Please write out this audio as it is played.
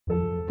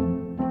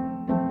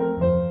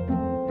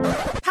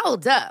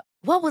Hold up.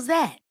 What was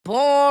that?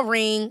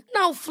 Boring.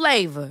 No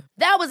flavor.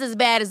 That was as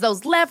bad as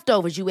those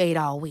leftovers you ate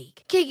all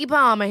week. Keke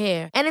Palmer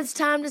here, and it's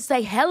time to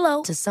say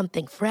hello to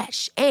something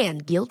fresh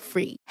and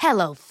guilt-free.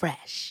 Hello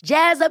Fresh.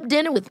 Jazz up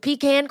dinner with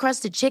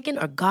pecan-crusted chicken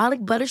or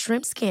garlic butter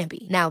shrimp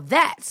scampi. Now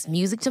that's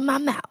music to my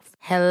mouth.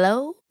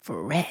 Hello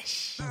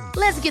Fresh.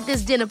 Let's get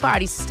this dinner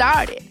party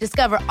started.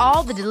 Discover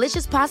all the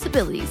delicious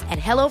possibilities at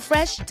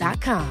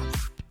hellofresh.com.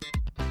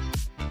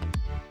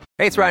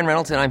 Hey, it's Ryan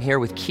Reynolds, and I'm here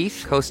with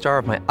Keith, co-star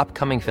of my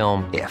upcoming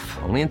film, If,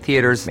 only in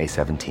theaters May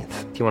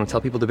 17th. Do you want to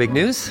tell people the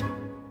big news?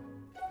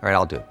 All right,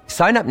 I'll do it.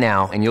 Sign up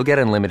now and you'll get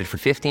unlimited for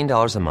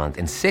 $15 a month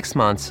and 6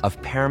 months of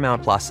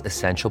Paramount Plus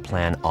Essential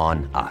Plan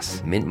on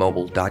us.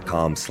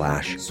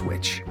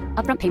 MintMobile.com/switch.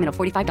 Upfront payment of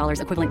 $45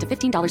 equivalent to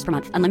 $15 per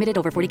month. Unlimited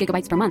over 40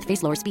 gigabytes per month.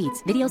 Face lower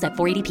speeds. Videos at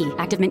 480p.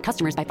 Active Mint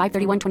customers by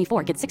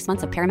 531.24 get 6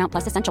 months of Paramount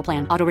Plus Essential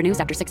Plan. Auto renews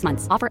after 6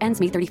 months. Offer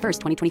ends May 31st,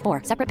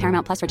 2024. Separate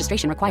Paramount Plus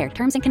registration required.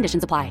 Terms and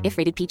conditions apply if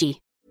rated PG.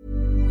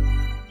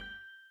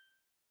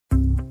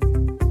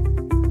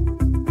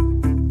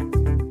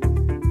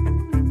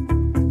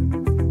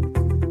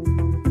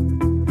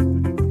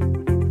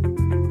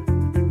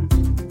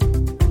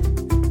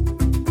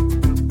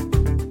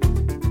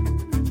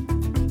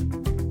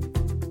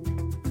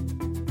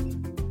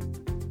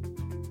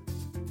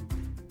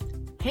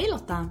 Hej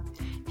Lotta!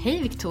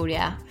 Hej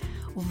Victoria!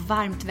 Och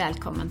varmt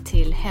välkommen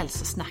till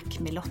Hälsosnack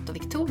med Lotta och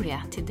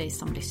Victoria till dig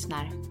som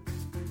lyssnar.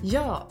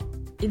 Ja,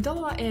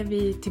 idag är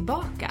vi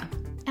tillbaka.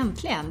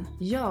 Äntligen!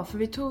 Ja, för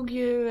vi tog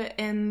ju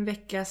en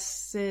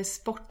veckas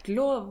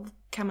sportlov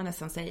kan man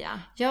nästan säga.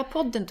 Ja,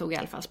 podden tog i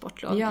alla fall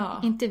sportlov. Ja.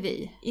 Inte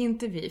vi.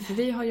 Inte vi, för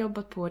vi har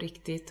jobbat på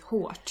riktigt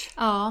hårt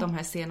de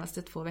här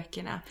senaste 2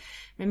 veckorna.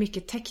 Med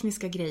mycket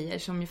tekniska grejer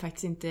som ju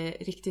faktiskt inte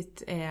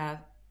riktigt är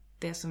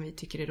det som vi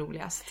tycker är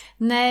roligast.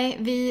 Nej,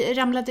 vi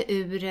ramlade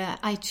ur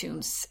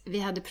iTunes. Vi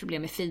hade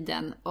problem med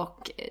feeden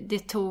och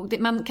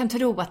man kan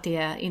tro att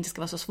det inte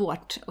ska vara så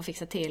svårt att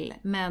fixa till.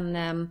 Men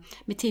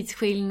med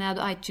tidsskillnad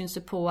och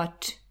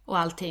iTunes-support och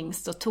allting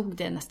så tog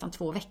det nästan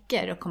 2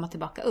 veckor att komma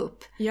tillbaka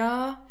upp.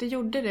 Ja, det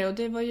gjorde det och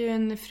det var ju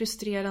en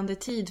frustrerande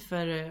tid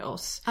för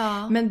oss.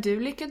 Ja. Men du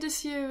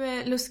lyckades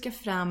ju luska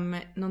fram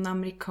någon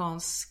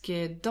amerikansk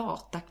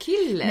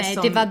datakille. Nej,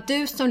 det var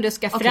du som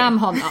luskade fram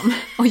honom.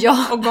 Och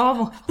jag och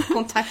gav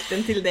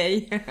kontakten till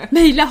dig.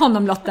 Mejla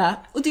honom Lotta.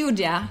 Och det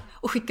gjorde jag.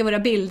 Och skicka våra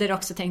bilder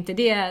också, tänkte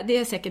det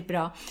är säkert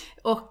bra.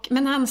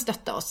 Men han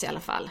stöttade oss i alla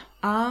fall.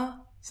 Ja.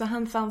 Så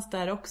han fanns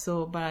där också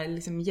och bara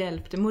liksom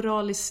hjälpte,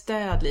 moraliskt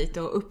stöd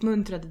lite och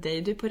uppmuntrade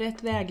dig. Du är på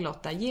rätt väg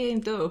Lotta, ge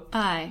inte upp.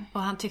 Nej,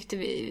 och han tyckte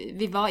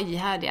vi var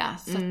ihärdiga.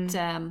 Så att,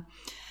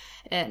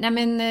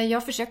 men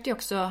jag försökte ju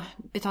också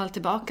betala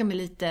tillbaka med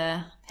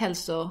lite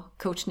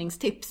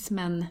hälsocoachningstips,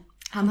 men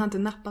han har inte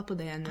nappat på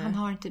det ännu. Han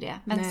har inte det.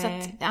 Men så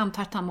att jag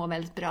antar att han mår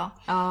väldigt bra.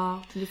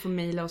 Ja, du får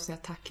mejla och säga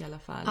tack i alla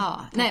fall.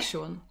 Ja, tack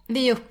Sean.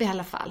 Vi är uppe i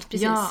alla fall.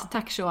 Precis. Ja.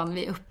 Tack Sean,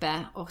 vi är uppe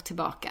och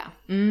tillbaka.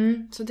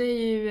 Så det är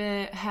ju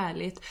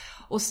härligt.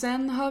 Och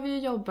sen har vi ju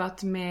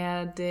jobbat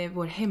med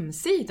vår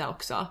hemsida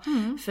också.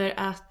 För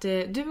att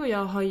du och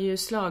jag har ju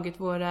slagit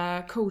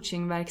våra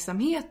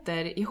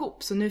coachingverksamheter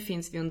ihop. Så nu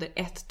finns vi under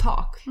ett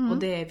tak. Och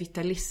det är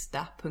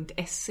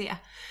vitalista.se.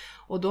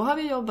 Och då har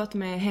vi jobbat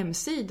med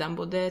hemsidan,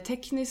 både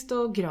tekniskt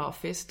och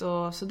grafiskt.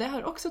 Och så det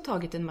har också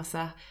tagit en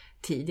massa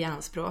tid i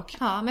anspråk.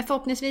 Ja, men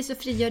förhoppningsvis så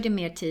frigör det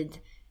mer tid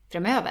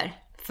framöver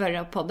för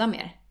att podda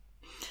mer.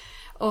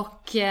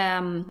 Och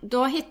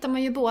då hittar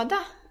man ju båda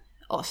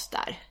oss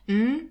där.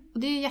 Och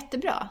det är ju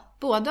jättebra.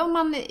 Både om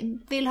man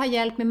vill ha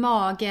hjälp med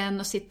magen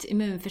och sitt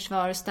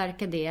immunförsvar och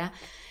stärka det.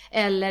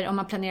 Eller om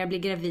man planerar att bli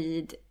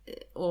gravid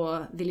och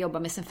vill jobba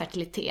med sin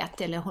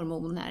fertilitet eller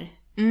hormoner.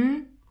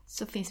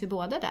 Så finns vi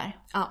båda där.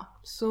 Ja,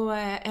 så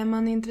är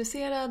man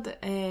intresserad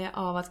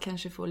av att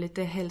kanske få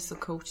lite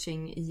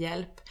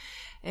hälsocoaching-hjälp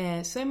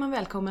så är man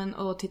välkommen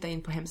att titta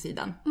in på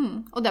hemsidan.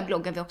 Och där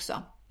bloggar vi också.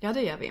 Ja,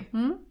 det gör vi.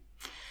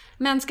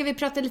 Men ska vi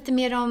prata lite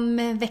mer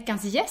om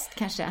veckans gäst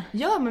kanske?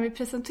 Ja, men vi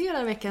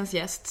presenterar veckans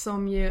gäst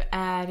som ju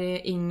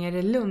är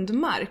Inger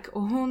Lundmark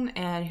och hon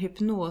är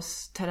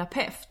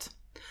hypnosterapeut.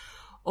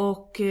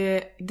 Och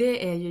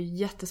det är ju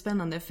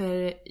jättespännande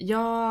för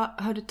jag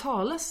hörde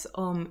talas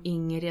om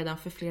Inger redan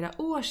för flera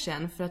år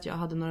sedan för att jag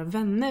hade några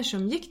vänner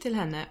som gick till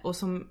henne och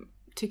som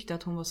tyckte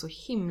att hon var så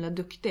himla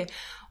duktig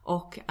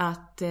och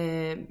att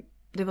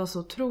det var så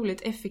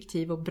otroligt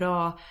effektiv och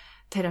bra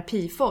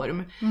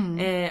terapiform.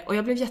 Och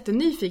jag blev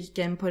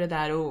jättenyfiken på det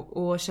där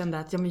och kände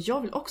att men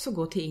jag vill också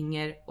gå till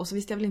Inger. Och så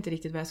visste jag väl inte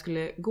riktigt vad jag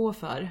skulle gå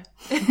för.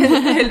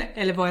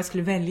 eller vad jag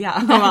skulle välja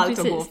av allt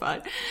att gå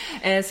för.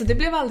 Så det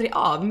blev aldrig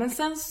av. Men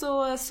sen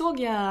så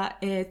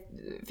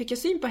fick jag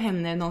syn på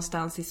henne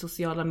någonstans i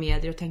sociala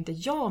medier och tänkte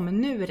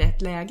men nu är det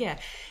rätt läge.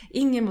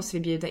 Inger måste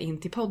vi bjuda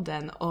in till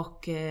podden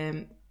och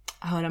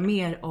höra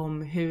mer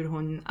om hur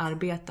hon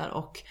arbetar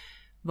och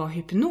vad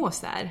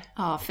hypnos är.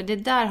 Ja, för det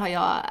där har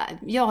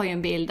jag har ju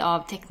en bild av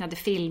tecknade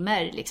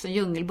filmer, liksom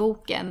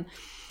Djungelboken,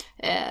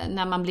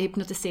 när man blir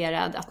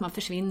hypnotiserad, att man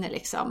försvinner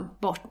liksom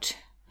bort.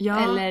 Ja.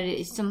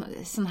 Eller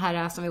sån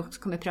här som vi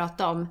också kommer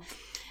prata om,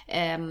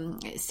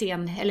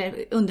 scen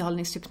eller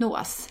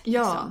underhållningshypnos.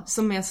 Ja, liksom.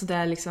 som är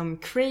sådär liksom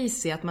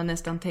crazy att man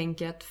nästan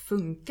tänker att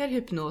funkar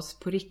hypnos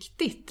på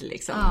riktigt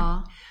liksom.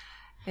 Ja.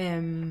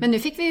 Men nu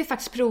fick vi ju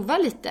faktiskt prova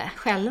lite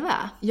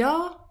själva.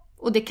 Ja.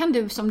 Och det kan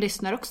du som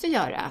lyssnar också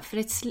göra. För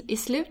i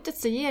slutet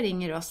så ger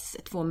Inger oss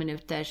 2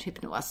 minuters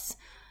hypnos.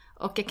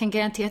 Och jag kan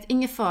garantera att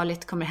inget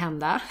farligt kommer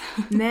hända.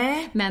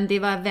 Nej. Men det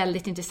var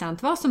väldigt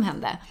intressant vad som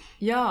hände.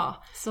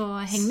 Ja. Så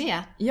häng med.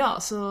 Ja,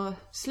 så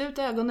slut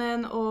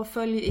ögonen och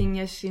följ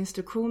Ingers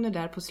instruktioner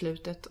där på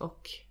slutet.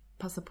 Och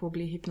passa på att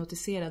bli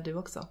hypnotiserad du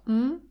också.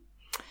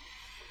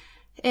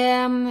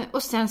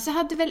 Och sen så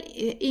hade väl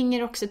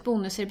Inger också ett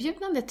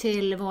bonuserbjudande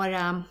till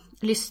våra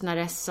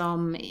lyssnare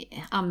som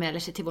anmäler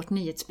sig till vårt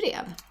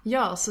nyhetsbrev.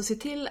 Ja, så se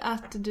till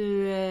att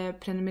du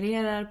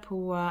prenumererar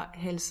på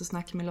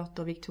Hälsosnack med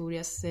Lotta och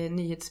Victorias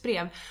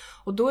nyhetsbrev.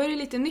 Och då är det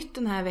lite nytt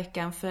den här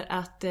veckan för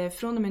att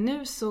från och med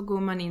nu så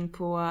går man in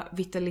på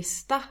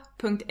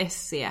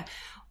vitalista.se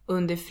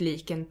under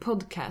fliken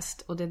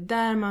podcast. Och det är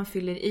där man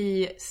fyller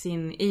i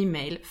sin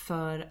e-mail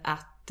för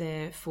att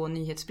få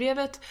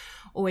nyhetsbrevet.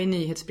 Och i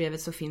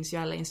nyhetsbrevet så finns ju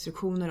alla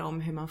instruktioner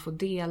om hur man får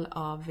del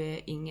av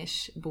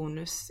Ingers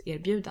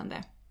bonuserbjudande.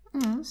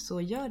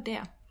 Så gör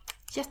det.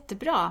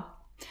 Jättebra.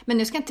 Men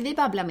nu ska inte vi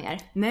babbla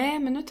mer. Nej,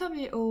 men nu tar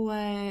vi och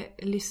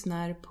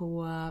lyssnar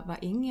på vad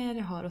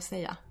Inger har att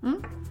säga.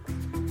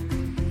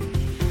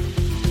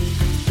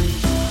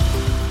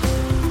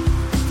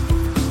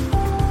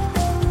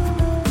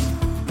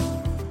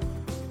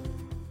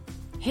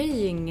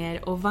 Hej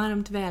Inger och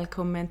varmt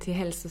välkommen till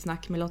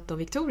Hälsosnack med Lotta och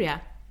Victoria.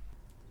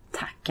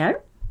 Tackar.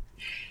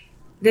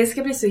 Det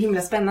ska bli så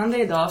himla spännande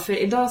idag,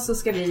 för idag så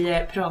ska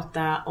vi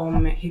prata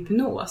om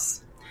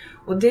hypnos.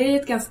 Och det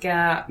är ett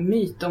ganska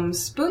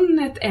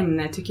mytomspunnet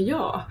ämne tycker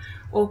jag.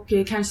 Och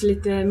kanske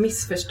lite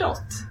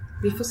missförstått.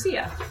 Vi får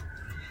se.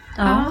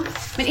 Ja.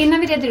 Men innan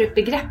vi reder ut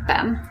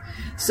begreppen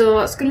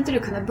så skulle inte du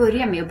kunna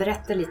börja med att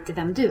berätta lite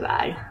vem du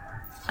är?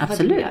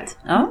 Absolut.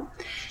 Ja.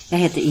 Jag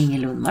heter Inger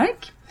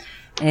Lundmark.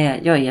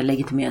 Jag är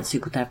legitimerad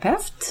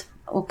psykoterapeut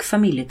och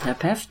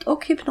familjeterapeut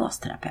och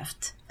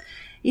hypnosterapeut.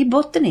 I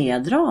botten är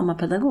jag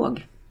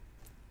dramapedagog.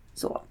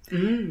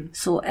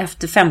 Så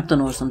efter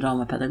 15 år som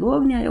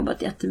dramapedagog, när jag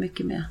jobbat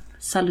jättemycket med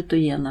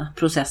salutogena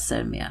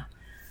processer med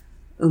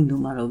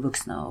ungdomar och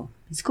vuxna och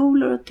i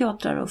skolor och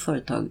teatrar och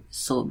företag,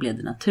 så blev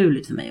det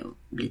naturligt för mig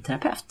att bli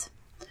terapeut.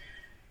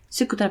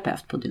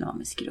 Psykoterapeut på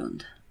dynamisk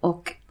grund.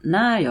 Och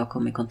när jag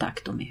kom i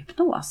kontakt med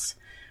hypnos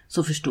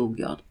så förstod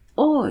jag att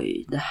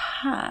oj, det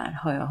här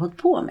har jag hållit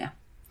på med.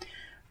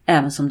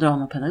 Även som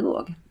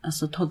dramapedagog.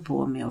 Alltså hållit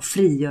på med att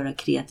frigöra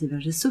kreativa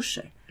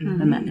resurser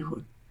med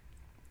människor.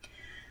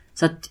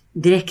 Så att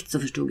direkt så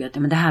förstod jag att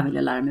men det här vill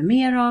jag lära mig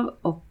mer av.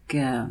 Och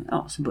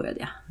så började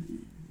jag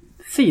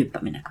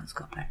fördjupa mina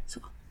kunskaper. Så.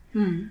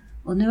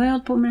 Och nu har jag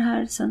hållit på med det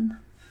här sen...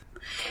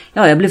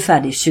 Ja, jag blev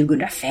färdig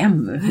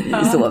 2005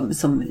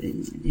 som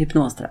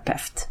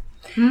hypnosterapeut.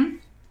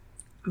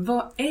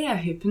 Vad är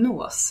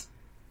hypnos?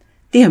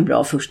 Det är en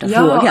bra första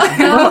fråga.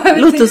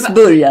 Låt oss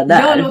börja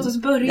där. Ja, låt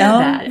oss börja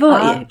där.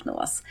 Vad är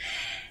hypnos?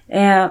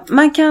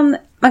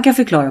 Man kan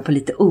förklara på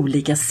lite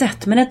olika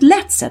sätt. Men ett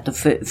lätt sätt att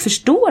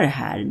förstå det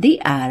här, det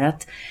är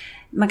att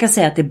man kan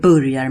säga att det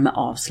börjar med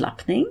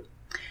avslappning.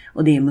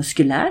 Och det är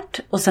muskulärt.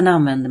 Och sen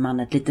använder man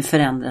ett lite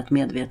förändrat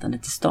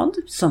medvetandetillstånd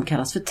som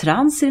kallas för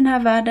trans i den här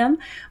världen.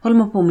 Håller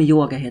man på med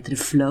yoga heter det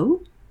flow.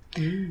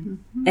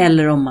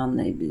 Eller om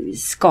man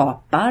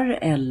skapar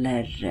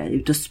eller är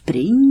ute och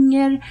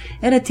springer.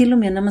 Eller till och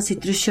med när man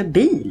sitter och kör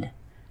bil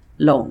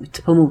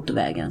långt på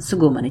motorvägen så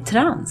går man i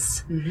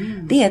trans.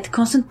 Det är ett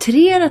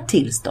koncentrerat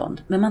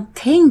tillstånd, men man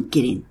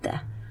tänker inte,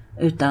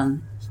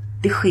 utan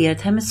det sker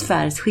ett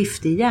hemisfäriskt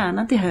skifte i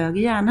hjärnan till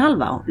höger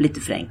hjärnhalva, lite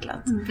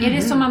förenklat. Är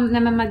det som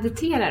när man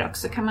mediterar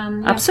också? Kan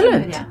man absolut.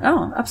 Med det?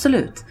 Ja,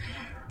 absolut.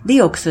 Det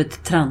är också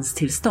ett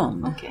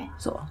transtillstånd. Okay.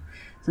 Så.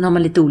 Sen har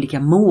man lite olika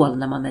mål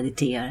när man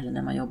mediterar eller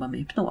när man jobbar med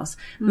hypnos.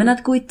 Men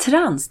att gå i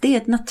trans, det är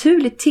ett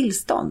naturligt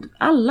tillstånd.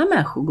 Alla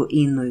människor går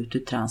in och ut ur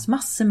trans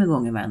massor med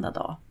gånger varenda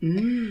dag.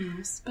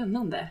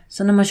 Spännande.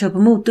 Så när man kör på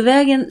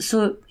motorvägen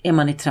så är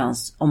man i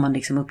trans om man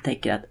liksom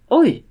upptäcker att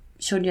oj,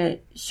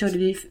 körde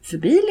vi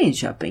förbi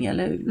Linköping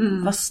eller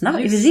vad snabbt,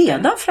 är vi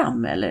redan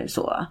framme eller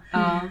så.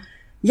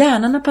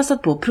 Hjärnan har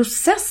passat på att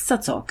processa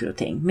saker och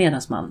ting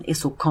medan man är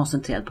så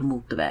koncentrerad på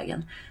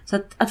motorvägen. Så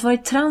att vara i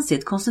trans är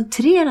ett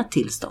koncentrerat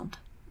tillstånd.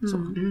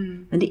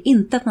 Men det är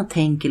inte att man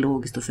tänker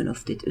logiskt och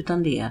förnuftigt,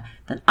 utan det är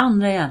den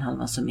andra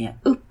hjärnhalvan som är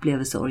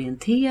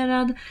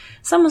upplevelseorienterad.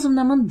 Samma som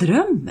när man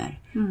drömmer.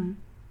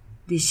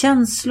 Det är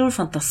känslor,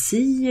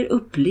 fantasier,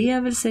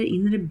 upplevelser,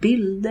 inre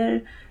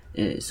bilder.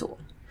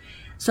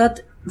 Så att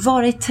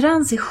vara i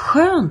trans är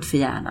skönt för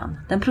hjärnan.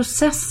 Den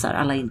processar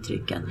alla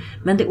intrycken,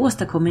 men det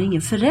åstadkommer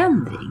ingen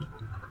förändring.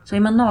 Så är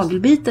man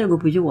nagelbitare och går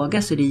på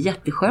yoga så är det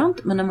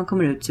jätteskönt, men när man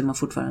kommer ut så är man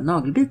fortfarande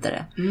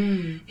nagelbitare.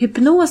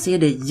 Hypnos är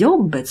det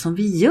jobbet som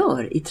vi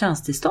gör i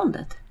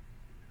transtillståndet.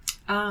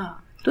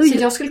 Så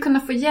jag skulle kunna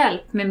få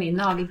hjälp med min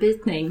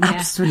nagelbitning?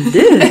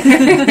 Absolut.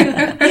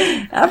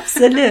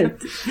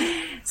 Absolut.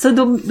 Så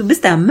då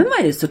bestämmer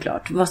man ju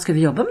såklart, vad ska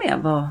vi jobba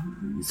med?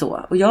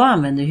 Så. Och jag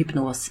använder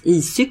hypnos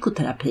i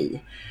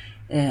psykoterapi.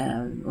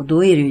 Och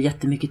då är det ju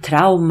jättemycket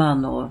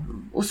trauman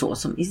och så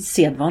som i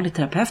sedvanligt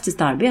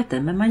terapeutiskt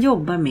arbete. Men man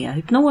jobbar med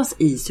hypnos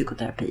i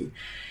psykoterapi.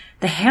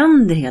 Det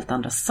händer helt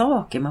andra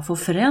saker. Man får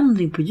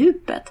förändring på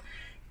djupet.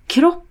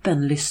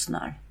 Kroppen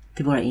lyssnar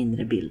till våra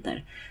inre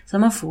bilder. Så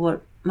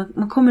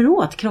man kommer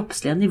åt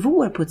kroppsliga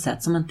nivåer på ett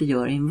sätt som man inte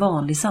gör i en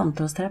vanlig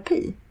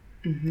samtalsterapi.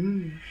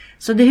 Mm.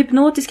 Så det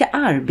hypnotiska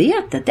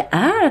arbetet, det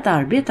är att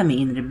arbeta med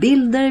inre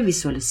bilder,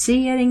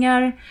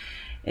 visualiseringar.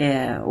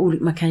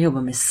 Man kan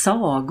jobba med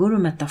sagor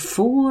och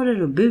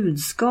metaforer och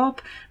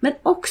budskap. Men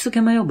också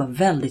kan man jobba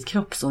väldigt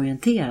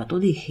kroppsorienterat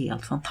och det är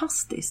helt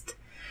fantastiskt.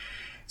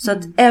 Så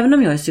att även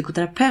om jag är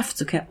psykoterapeut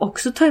så kan jag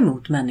också ta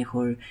emot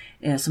människor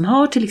som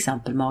har till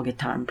exempel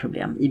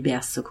mage-tarmproblem,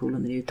 IBS och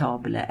kolon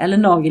irritabile eller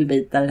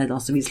nagelbitar eller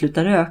de som vill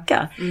sluta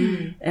röka.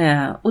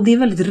 Och det är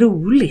väldigt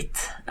roligt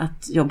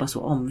att jobba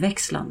så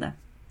omväxlande.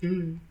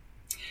 Mm.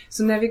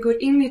 Så när vi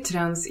går in i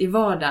trans i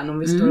vardagen, om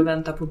vi står och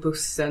väntar på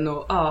bussen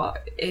och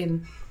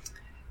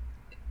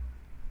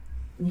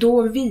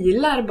då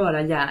vilar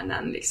bara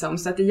hjärnan liksom.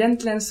 Så att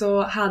egentligen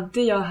så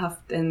hade jag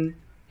haft en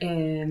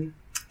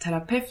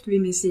terapeut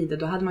vid min sida,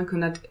 då hade man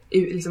kunnat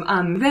liksom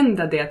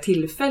använda det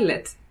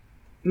tillfället.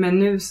 Men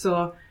nu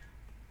så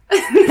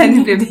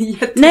nu blev det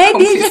jättekomplicerat. Nej,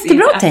 det är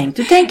jättebra tänkt.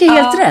 Du tänker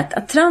helt rätt.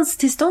 Att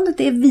transtillståndet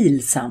är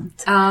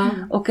vilsamt.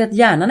 Och att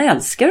hjärnan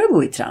älskar att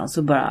gå i trans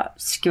och bara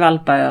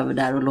skvalpa över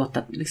där och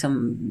låta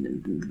liksom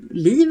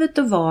livet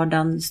och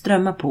vardagen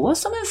strömma på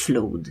som en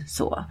flod.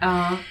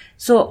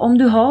 Så om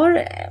du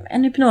har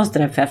en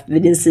hypnosterapeut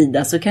vid din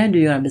sida så kan du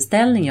göra en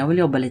beställning. Jag vill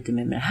jobba lite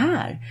mer med det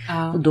här.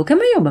 Och då kan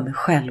man jobba med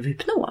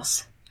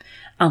självhypnos.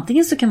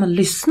 Antingen så kan man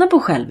lyssna på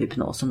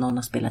självhypnos om någon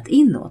har spelat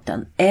in åt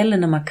den. Eller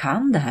när man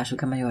kan det här så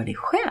kan man göra det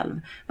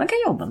själv. Man kan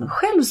jobba med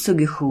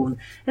självsuggestion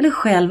eller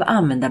själv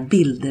använda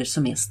bilder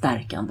som är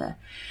stärkande.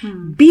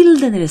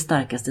 Bilden är det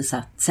starkaste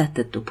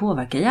sättet att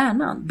påverka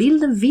hjärnan.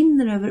 Bilden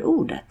vinner över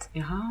ordet.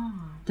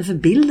 Därför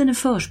bilden är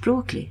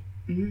förspråklig.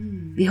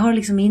 Vi har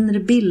liksom inre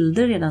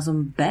bilder redan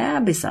som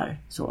bebisar.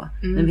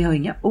 Men vi har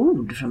inga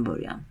ord från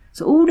början.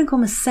 Så orden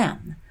kommer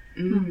sen.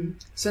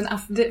 Så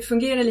det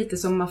fungerar lite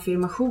som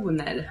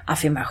affirmationer.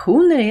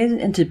 Affirmationer är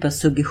en typ av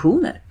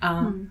suggestioner.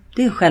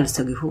 Det är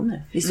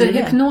självsuggestioner. Så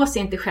hypnos är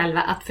inte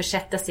själva att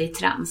försätta sig i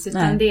trans,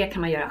 utan det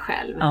kan man göra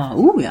själv. Ja.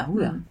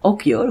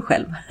 Och gör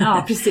själv.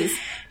 Ja, precis.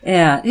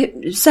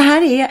 Så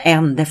här är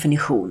en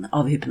definition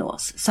av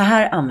hypnos. Så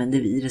här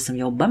använder vi det som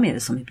jobbar med det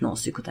som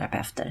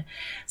hypnospsykoterapeuter.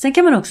 Sen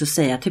kan man också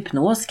säga att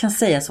hypnos kan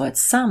sägas vara ett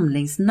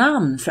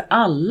samlingsnamn för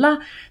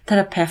alla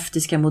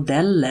terapeutiska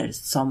modeller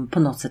som på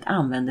något sätt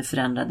använder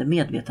förändrade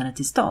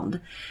medvetandetillstånd.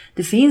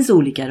 Det finns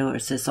olika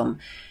rörelser som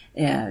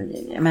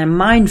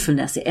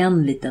mindfulness är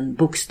en liten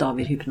bokstav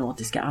i det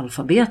hypnotiska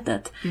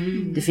alfabetet.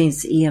 Det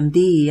finns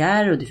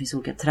EMDR och det finns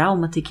olika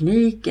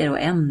traumatekniker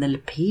och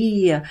NLP,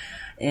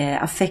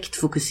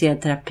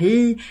 affektfokuserad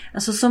terapi,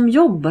 alltså som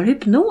jobbar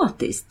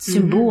hypnotiskt,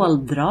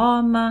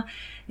 symboldrama,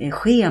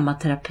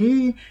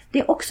 schematerapi. Det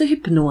är också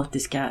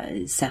hypnotiska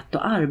sätt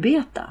att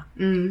arbeta.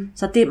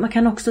 Så att man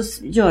kan också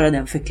göra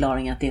den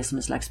förklaringen att det är som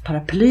en slags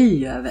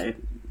paraply över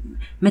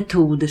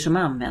metoder som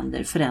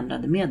använder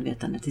förändrade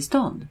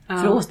medvetandetillstånd för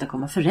att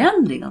åstadkomma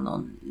förändring av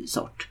någon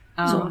sort.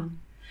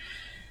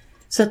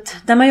 Så att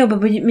när man jobbar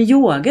med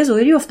yoga så är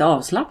det ju ofta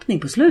avslappning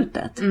på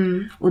slutet.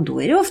 Och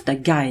då är det ofta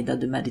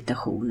guidade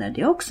meditationer.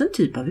 Det är också en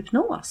typ av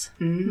hypnos.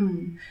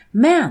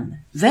 Men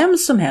vem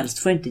som helst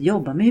får inte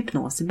jobba med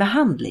hypnos i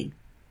behandling.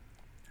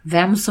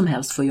 Vem som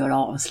helst får göra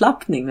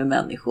avslappning med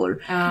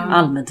människor.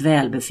 Allmänt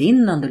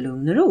välbefinnande,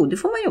 lugn och ro. Det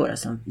får man göra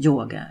som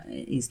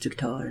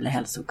yogainstruktör eller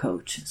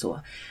hälsocoach. Så.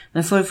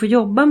 Men för att få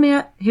jobba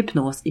med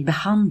hypnos i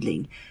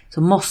behandling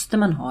så måste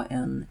man ha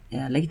en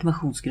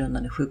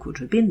legitimationsgrundande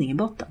sjukvårdsutbildning i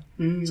botten.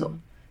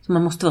 Så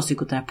man måste vara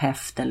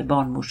psykoterapeut eller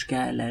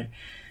barnmorska eller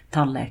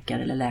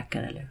tandläkare eller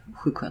läkare eller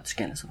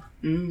sjuksköterska eller så.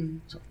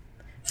 Så.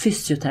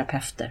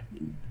 Fysioterapeuter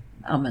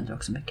använder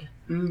också mycket.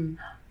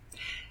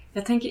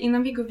 Jag tänker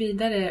innan vi går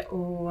vidare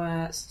och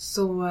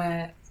så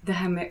det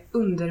här med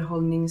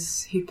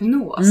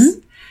underhållningshypnos.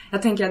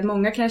 Jag tänker att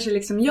många kanske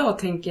liksom jag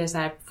tänker så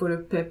här, får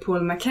upp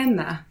Paul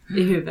McKenna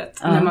i huvudet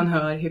när man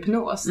hör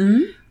hypnos.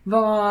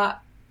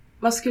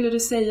 Vad skulle du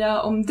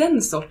säga om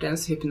den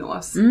sortens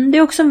hypnos? Det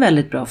är också en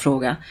väldigt bra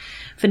fråga.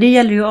 För det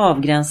gäller ju att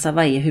avgränsa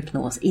vad är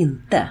hypnos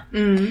inte.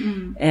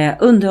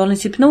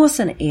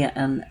 Underhållningshypnosen är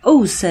en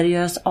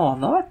oseriös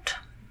avart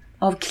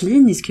av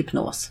klinisk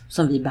hypnos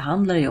som vi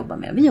behandlare jobbar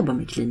med. Vi jobbar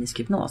med klinisk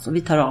hypnos och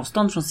vi tar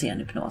avstånd från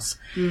scenhypnos.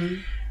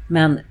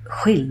 Men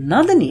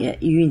skillnaden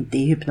är ju inte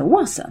i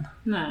hypnosen.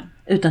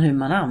 Utan hur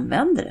man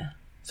använder det.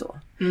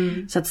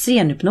 Så att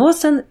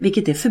scenhypnosen,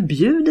 vilket är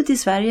förbjudet i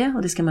Sverige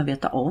och det ska man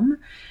veta om.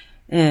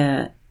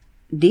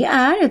 Det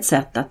är ett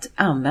sätt att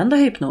använda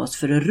hypnos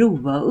för att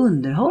roa och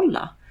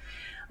underhålla.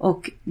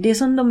 Och det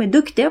som de är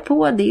duktiga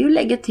på det är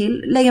ju att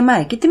lägga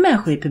märke till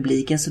människor i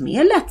publiken som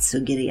är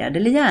lättsuggererade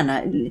eller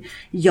gärna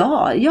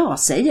jag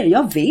säger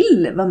jag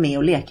vill vara med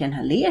och leka den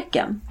här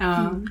leken.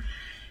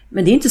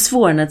 Men det är inte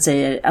svårare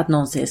än att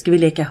någon säger, ska vi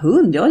leka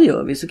hund? Ja, det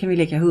gör vi, så kan vi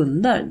leka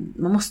hundar.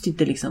 Man måste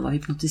inte liksom vara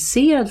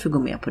hypnotiserad för att gå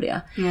med på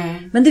det.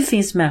 Men det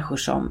finns människor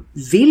som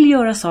vill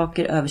göra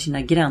saker över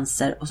sina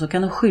gränser och så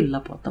kan de skylla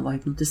på att de var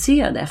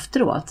hypnotiserade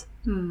efteråt.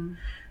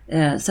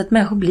 Så att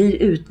människor blir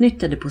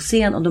utnyttjade på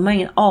scen och de har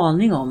ingen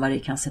aning om vad det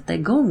kan sätta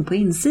igång på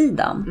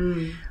insidan.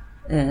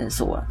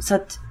 Så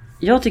att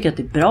jag tycker att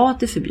det är bra att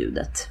det är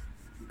förbjudet.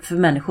 För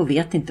människor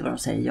vet inte vad de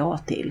säger ja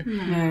till.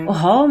 Och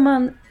har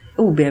man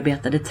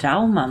obearbetade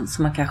trauman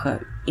som man kanske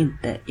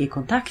inte är i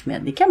kontakt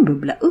med, det kan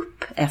bubbla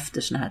upp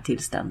efter såna här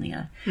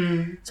tillställningar.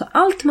 Så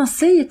allt man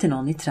säger till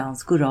någon i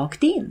trans går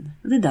rakt in.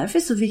 Och det är därför det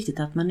är så viktigt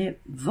att man är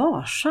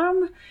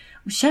varsam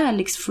och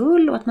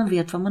kärleksfull och att man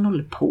vet vad man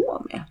håller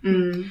på med.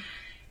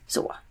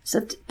 Så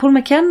att Paul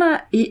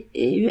McKenna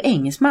är ju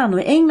engelsman och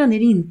i England är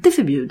det inte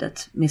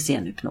förbjudet med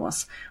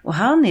scenhypnos. Och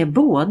han är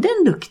både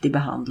en duktig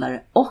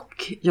behandlare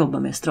och jobbar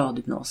med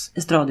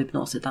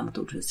estradhypnos, ett annat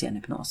ord för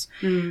scenhypnos.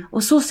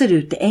 Och så ser det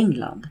ut i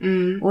England.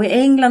 Och i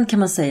England kan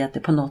man säga att det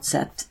på något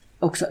sätt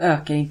också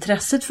ökar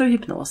intresset för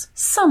hypnos.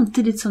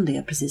 Samtidigt som det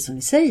är, precis som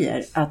ni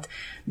säger, att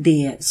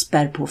det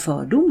spär på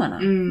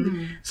fördomarna.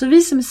 Så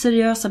vi som är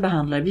seriösa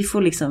behandlare, vi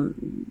får liksom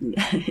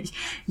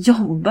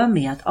jobba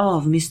med att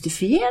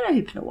avmystifiera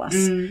hypnos.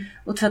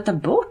 Och tvätta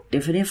bort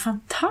det, för det är en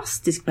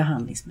fantastisk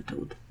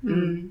behandlingsmetod.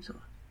 Så.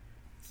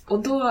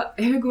 Och då,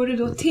 hur går det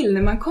då till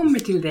när man kommer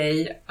till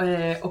dig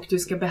och du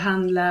ska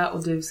behandla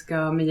och du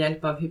ska med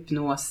hjälp av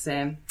hypnos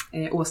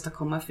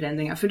åstadkomma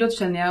förändringar? För då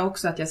känner jag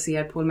också att jag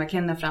ser Paul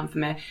McKenna framför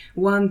mig. 1,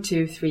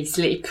 2, 3,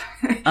 sleep.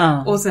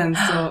 Och sen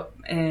så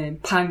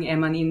pang är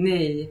man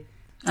inne i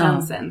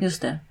transen. Ja,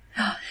 just det.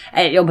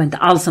 Jag jobbar inte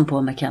alls som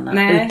Paul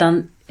McKenna.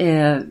 Utan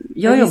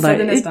jag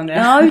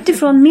jobbar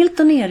utifrån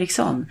Milton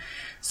Erickson,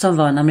 som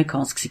var en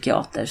amerikansk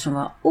psykiater som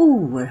var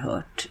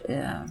oerhört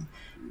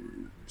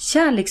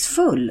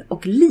kärleksfull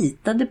och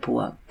litade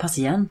på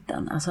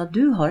patienten. Alltså att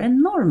du har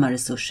enorma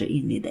resurser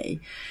in i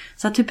dig.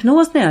 Så att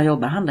hypnos när jag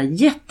jobbar handlar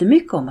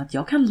jättemycket om att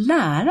jag kan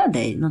lära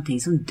dig någonting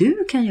som du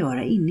kan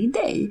göra in i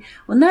dig.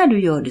 Och när du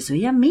gör det så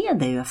är jag med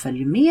dig och jag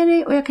följer med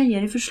dig och jag kan ge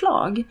dig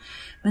förslag.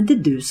 Men det är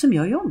du som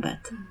gör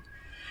jobbet.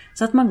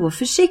 Så att man går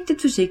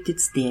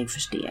försiktigt steg för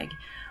steg.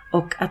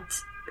 Och att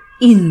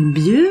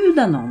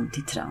inbjuda någon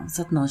till trans,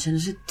 att någon känner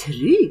sig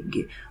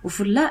trygg. Och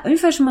får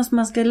ungefär som att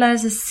man ska lära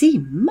sig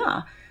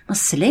simma. Man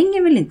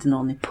slänger väl inte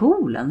någon i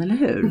poolen, eller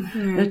hur?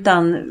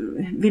 Utan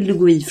vill du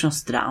gå i från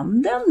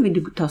stranden? Vill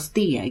du ta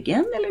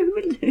stegen?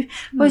 Eller vill du?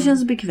 Vad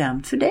känns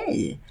bekvämt för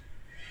dig?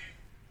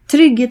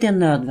 Trygghet är en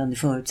nödvändig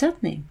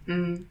förutsättning.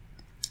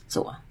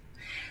 Så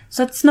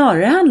att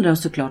snarare handlar det om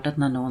såklart att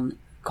när någon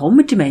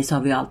kommer till mig så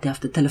har vi alltid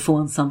haft ett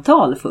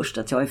telefonsamtal först,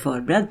 att jag är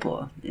förberedd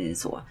på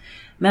så.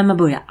 Men man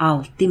börjar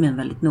alltid med en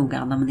väldigt noga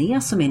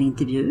anamnes som är en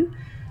intervju.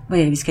 Vad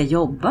är det vi ska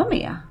jobba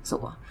med?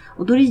 Så.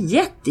 Och då är det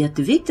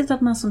jätteviktigt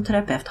att man som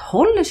terapeut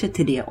håller sig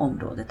till det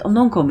området. Om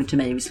någon kommer till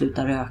mig och vill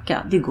sluta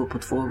röka, det går på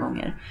 2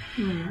 gånger.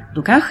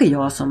 Då kanske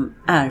jag som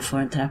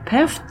erfaren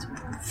terapeut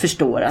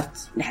förstår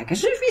att det här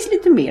kanske finns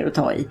lite mer att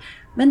ta i.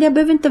 Men jag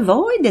behöver inte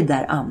vara i det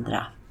där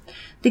andra.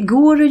 Det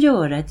går att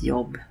göra ett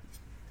jobb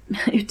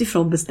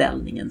utifrån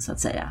beställningen, så att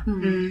säga.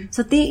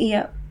 Så att det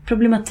är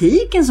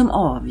problematiken som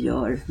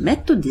avgör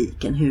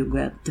metodiken, hur går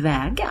jag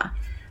tillväga.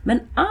 Men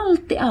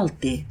allt är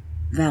alltid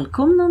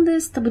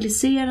välkomnande,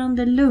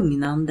 stabiliserande,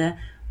 lugnande,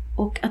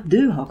 och att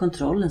du har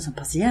kontrollen som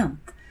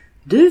patient.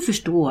 Du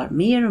förstår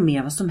mer och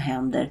mer vad som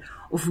händer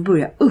och får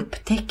börja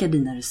upptäcka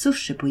dina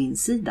resurser på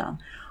insidan.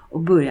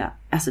 Och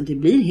alltså det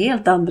blir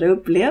helt andra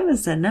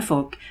upplevelser när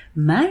folk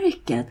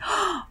märker att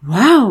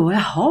wow, jag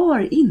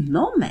har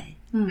inom mig.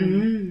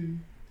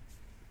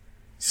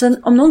 Så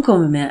om någon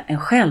kommer med en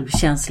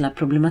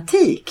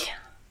självkänsla-problematik,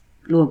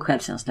 låg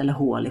självkänsla eller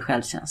hål i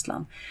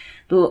självkänslan,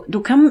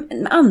 då kan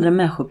andra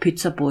människor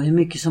pytsa på hur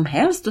mycket som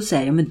helst och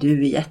säga, men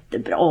du är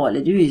jättebra,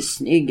 eller du är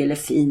snygg eller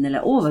fin,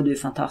 eller vad du är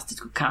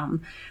fantastisk och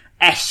kan.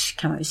 Äsch,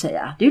 kan man ju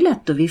säga. Det är ju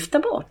lätt att vifta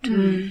bort.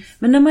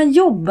 Men när man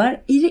jobbar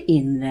i det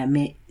inre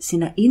med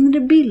sina inre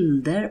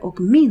bilder och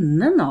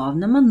minnen av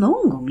när man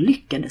någon gång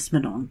lyckades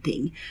med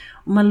någonting,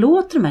 och man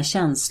låter de här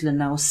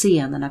känslorna och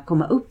scenerna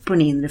komma upp på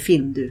den inre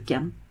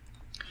filmduken,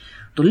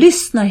 då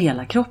lyssnar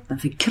hela kroppen,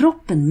 för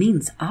kroppen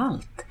minns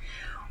allt.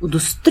 Och då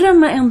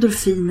strömmar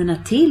endorfinerna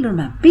till och de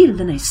här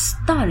bilderna är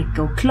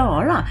starka och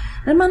klara.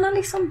 Men man har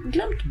liksom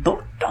glömt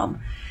bort dem.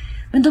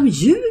 Men de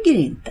ljuger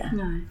inte.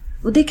 Nej.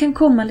 Och det kan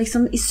komma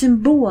liksom i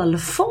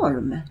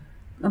symbolform.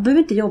 Man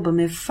behöver inte jobba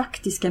med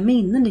faktiska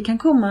minnen. Det kan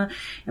komma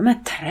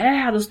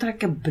träd och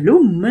starka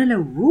blommor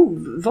eller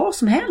vad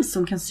som helst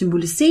som kan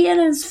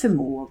symbolisera ens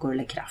förmågor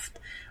eller kraft.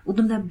 Och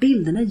de där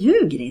bilderna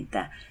ljuger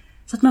inte.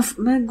 Så att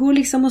man går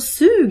liksom och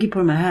suger på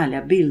de här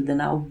härliga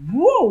bilderna och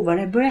wow, vad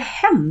det börjar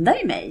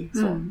hända i mig.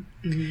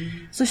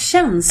 Så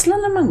känslan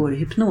när man går i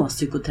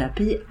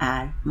hypnospsykoterapi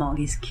är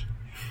magisk.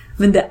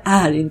 Men det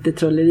är inte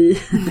trolleri.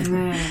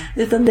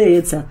 Utan det är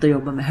ett sätt att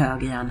jobba med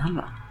höger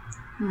hjärnhalva.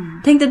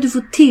 Tänk dig att du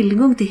får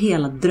tillgång till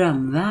hela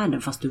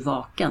drömvärlden fast du är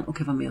vaken och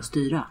kan vara med och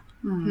styra.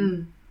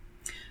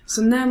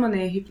 Så när man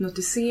är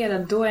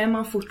hypnotiserad, då är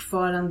man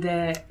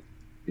fortfarande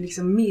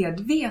liksom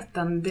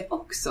medvetande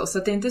också. Så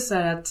att det är inte så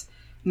här att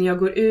när jag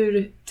går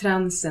ur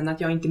transen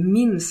att jag inte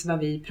minns vad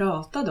vi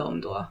pratade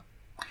om då.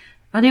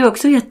 Ja, det är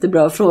också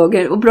jättebra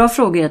frågor. Och bra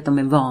frågor är att de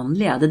är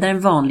vanliga. Det där är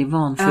en vanlig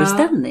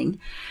vanföreställning.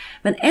 Ja.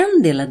 Men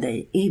en del av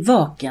dig är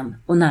vaken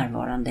och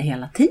närvarande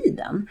hela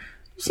tiden.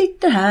 Du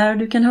sitter här och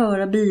du kan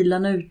höra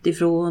bilarna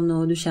utifrån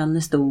och du känner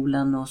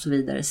stolen och så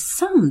vidare.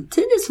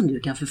 Samtidigt som du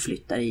kan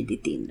förflytta dig i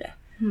ditt inre.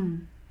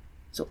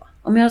 Så.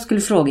 Om jag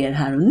skulle fråga er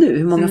här och nu,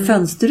 hur många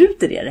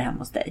fönsterrutor är det hemma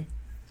hos dig?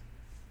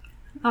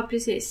 Ja,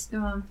 precis.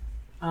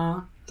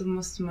 Ja, då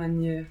måste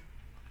man ju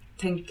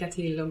tänka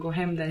till och gå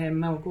hem där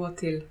hemma och gå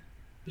till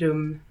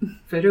rum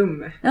för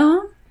rum.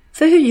 Ja,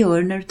 för hur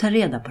gör du när du tar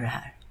reda på det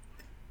här?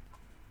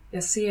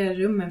 Jag ser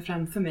rummen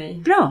framför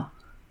mig. Bra!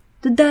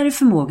 Det där är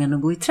förmågan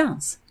att gå i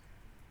trans.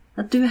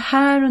 Att du är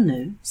här och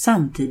nu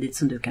samtidigt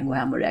som du kan gå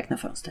hem och räkna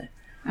fönster.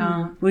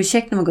 Ja. Och det är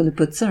käckt när man går och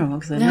putsar dem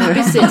också. Ja,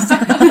 precis.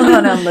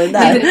 Man ändå är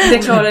där. Det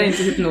klarar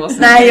inte hypnosen.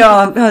 Nej,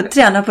 jag har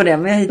tränat på det,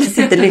 men jag har hittills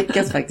inte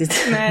lyckats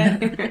faktiskt.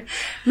 Nej.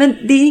 Men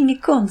det är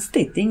inget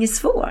konstigt, det är inget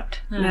svårt.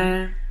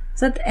 Nej.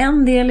 Så att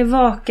en del är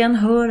vaken,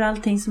 hör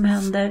allting som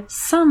händer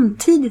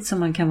samtidigt som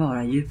man kan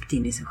vara djupt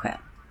in i sig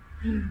själv.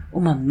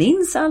 Och man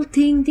minns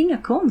allting, det är inga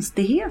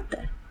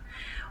konstigheter.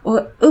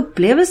 Och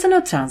upplevelsen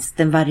av trans,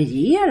 den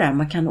varierar.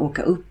 Man kan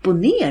åka upp och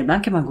ner.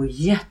 Ibland kan man gå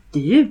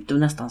jättedjupt och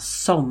nästan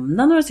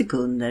somna några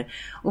sekunder.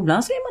 Och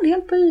ibland så är man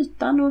helt på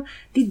ytan och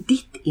det är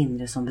ditt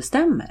inre som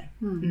bestämmer.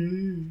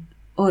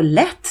 Och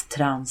lätt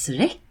trans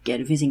räcker.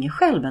 Det finns ingen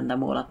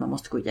självändamål att man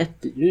måste gå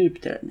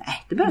jättedjupt.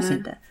 Nej, det behövs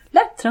inte.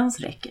 Lätt trans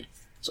räcker.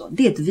 Så,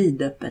 det är ett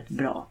vidöppet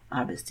bra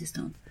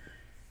arbetstillstånd.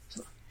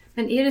 Så.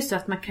 Men är det så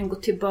att man kan gå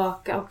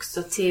tillbaka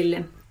också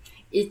till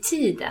i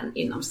tiden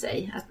inom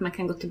sig? Att man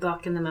kan gå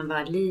tillbaka när man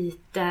var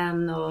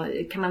liten och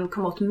kan man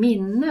komma åt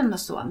minnen och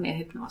så med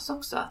hypnos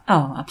också?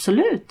 Ja,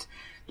 absolut.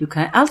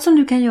 Allt som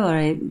du kan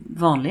göra i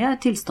vanliga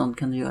tillstånd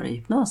kan du göra i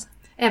hypnos.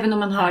 Även om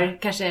man har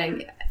kanske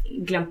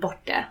glömt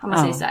bort det, om man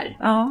säger så här.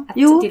 Ja.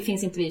 Att det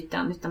finns inte vid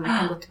ytan utan man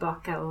kan gå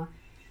tillbaka och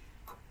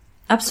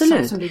absolut.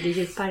 sånt som blir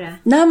djupare.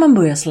 När man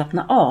börjar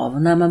slappna av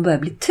och när man börjar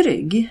bli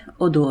trygg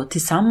och då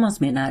tillsammans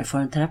med en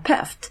erfaren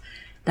terapeut.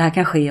 Det här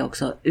kan ske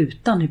också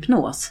utan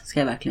hypnos, ska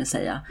jag verkligen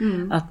säga.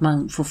 Att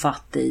man får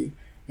fatt i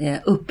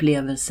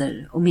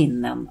upplevelser och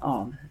minnen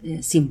av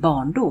sin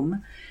barndom.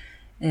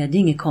 Det är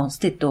inget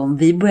konstigt då. Om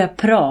vi börjar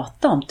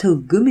prata om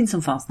tuggummin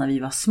som fanns när vi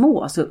var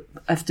små. Så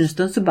efter en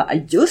stund så bara,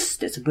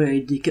 just det, så börjar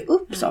det dyka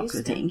upp saker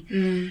och ting.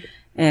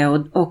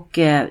 Och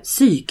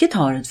psyket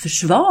har ett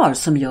försvar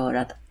som gör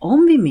att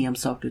om vi är med om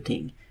saker och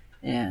ting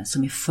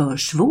som är för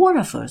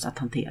svåra för oss att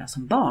hantera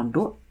som barn,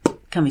 då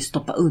kan vi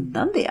stoppa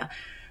undan det.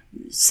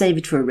 Save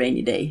it for a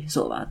rainy day.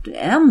 Så att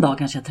en dag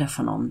kanske jag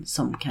träffar någon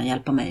som kan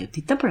hjälpa mig att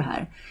titta på det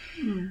här.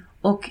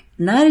 Och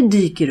när det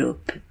dyker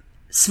upp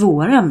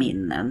svåra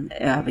minnen,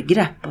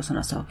 övergrepp och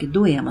sådana saker,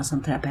 då är man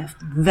som terapeut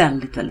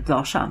väldigt, väldigt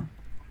varsam.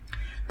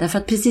 Därför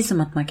att precis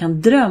som att man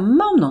kan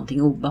drömma om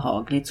någonting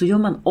obehagligt så gör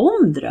man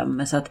om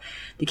drömmen så att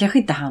det kanske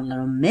inte handlar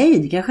om mig,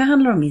 det kanske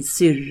handlar om min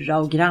syrra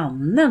och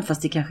grannen,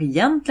 fast det kanske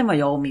egentligen var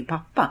jag och min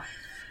pappa.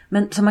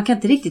 Men så man kan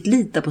inte riktigt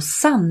lita på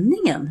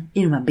sanningen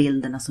i de här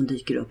bilderna som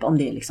dyker upp, om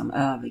det är liksom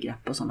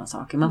övergrepp och sådana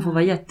saker. Man får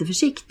vara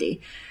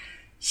jätteförsiktig.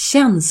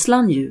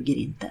 Känslan ljuger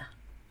inte.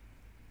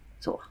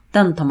 Så,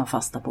 den tar man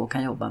fasta på och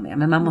kan jobba med.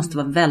 Men man måste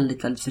vara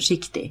väldigt, väldigt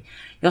försiktig.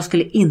 Jag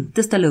skulle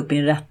inte ställa upp i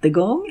en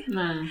rättegång.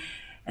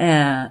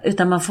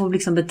 Utan man får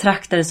liksom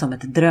betrakta det som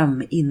ett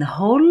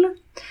dröminnehåll.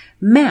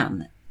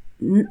 Men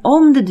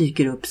om det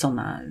dyker upp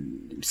sådana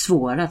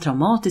svåra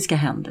traumatiska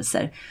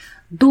händelser,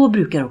 då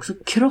brukar också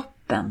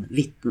kroppen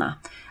vittna.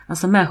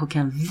 Alltså människor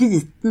kan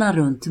vitna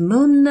runt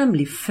munnen,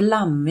 bli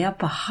flammiga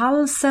på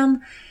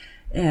halsen.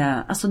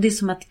 Alltså det är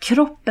som att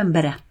kroppen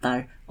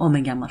berättar om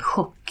en gammal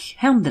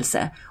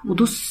chockhändelse. Och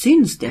då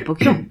syns det på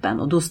kroppen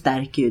och då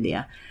stärker ju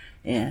det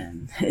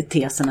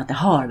tesen att det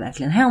har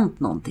verkligen hänt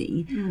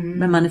någonting.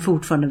 Men man är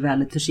fortfarande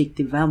väldigt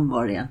försiktig. Vem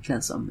var det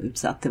egentligen som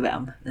utsatte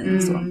vem?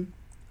 Så.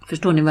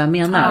 Förstår ni vad jag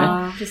menar?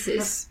 Ja,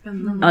 precis.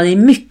 Ja, det är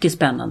mycket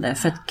spännande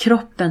för att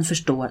kroppen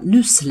förstår,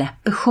 nu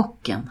släpper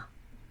chocken.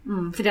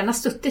 För den har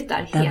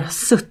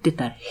suttit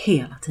där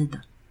hela tiden.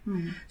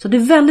 Så det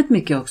är väldigt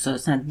mycket också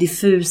såna här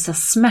diffusa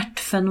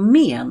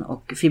smärtfenomen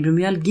och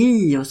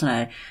fibromyalgi och såna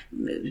här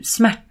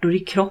smärtor i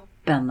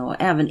kroppen och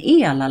även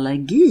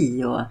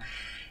elallergi och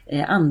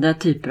andra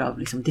typer av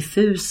liksom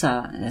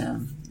diffusa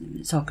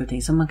saker och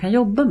ting som man kan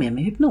jobba med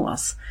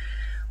hypnos.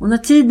 Och när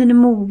tiden är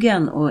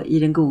mogen och i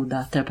den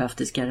goda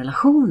terapeutiska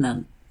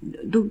relationen,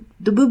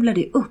 då bubblar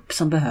det upp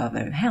som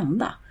behöver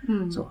hända.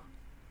 Så.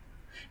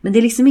 Men det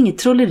är liksom inget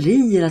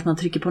trolleri eller att man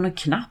trycker på någon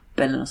knapp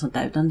eller något sånt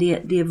där, utan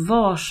det är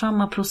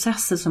varsamma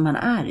processer som man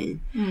är i.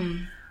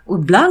 Och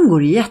ibland går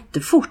det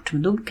jättefort,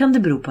 men då kan det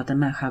bero på att en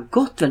människa har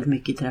gått väldigt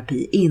mycket i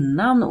terapi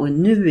innan och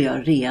nu är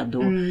jag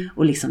redo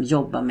och liksom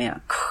jobba med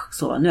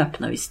så, nu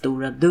öppnar vi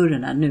stora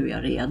dörren här, nu är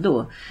jag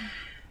redo.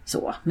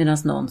 Så, medan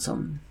någon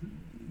som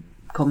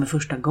kommer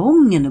första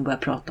gången och börjar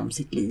prata om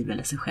sitt liv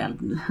eller sig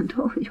själv,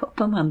 då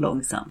jobbar man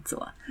långsamt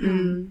så.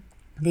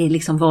 Det är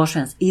liksom vars och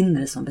ens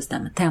inre som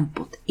bestämmer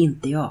tempot,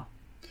 inte jag.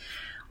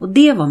 Och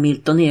det var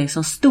Milton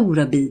Erikssons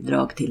stora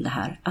bidrag till det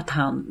här. Att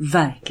han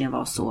verkligen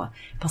var så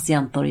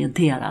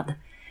patientorienterad.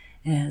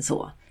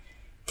 Så.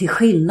 Till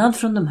skillnad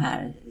från de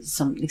här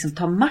som liksom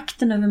tar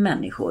makten över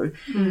människor.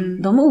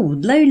 De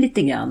odlar ju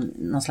lite grann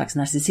någon slags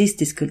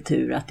narcissistisk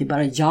kultur. Att det är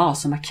bara jag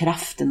som har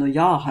kraften och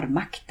jag har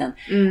makten.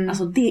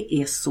 Alltså det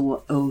är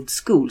så old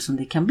school som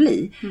det kan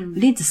bli. Men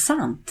det är inte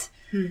sant.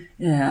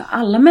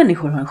 Alla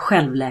människor har en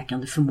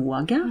självläkande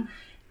förmåga.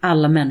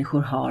 Alla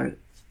människor har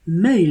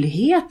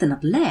möjligheten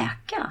att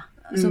läka.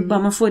 Alltså bara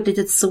man får ett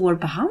litet sår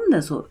på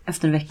handen så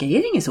efter en vecka är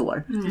det inget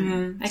sår.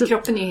 Så,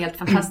 kroppen är helt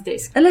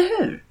fantastisk. Eller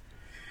hur?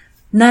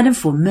 När den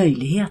får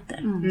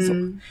möjligheter.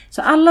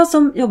 Så alla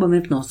som jobbar med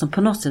hypnos som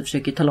på något sätt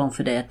försöker tala om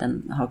för dig att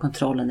den har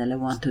kontrollen eller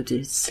want to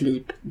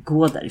sleep,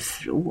 gå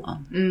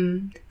därifrån.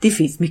 Det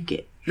finns mycket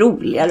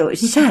roligare och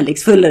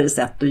kärleksfullare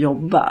sätt att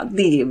jobba.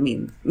 Det är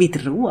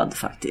mitt råd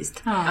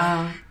faktiskt.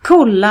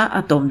 Kolla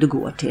att de du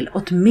går till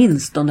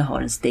åtminstone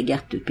har en steg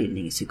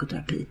 1-utbildning i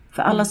psykoterapi.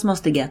 För alla som har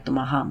steg 1 de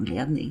har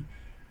handledning.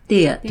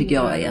 Det tycker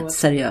jag är ett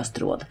seriöst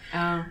råd.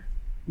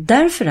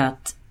 Därför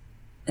att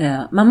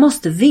man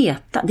måste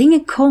veta, det är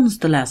ingen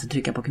konst att lära sig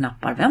trycka på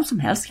knappar. Vem som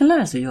helst kan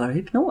lära sig att göra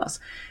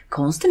hypnos.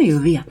 Konsten är ju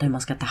att veta hur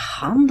man ska ta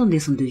hand om det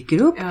som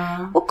dyker upp.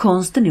 Och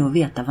konsten är att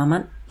veta vad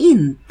man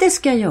inte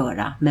ska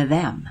göra med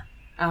vem.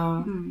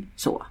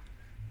 Så.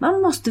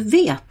 Man måste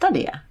veta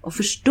det och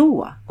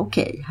förstå.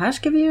 Okej, här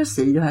ska vi göra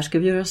si och här ska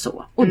vi göra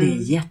så. Och det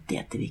är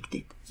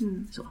jätteviktigt.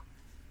 Så.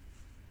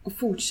 Och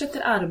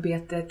fortsätter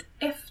arbetet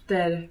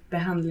efter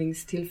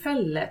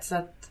behandlingstillfället så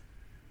att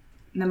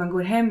när man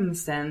går hem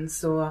sen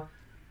så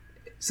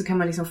kan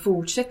man liksom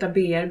fortsätta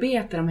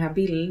bearbeta de här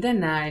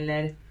bilderna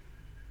eller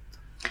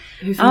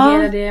hur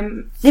fungerar det?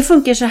 Det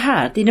funkar så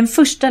här. I den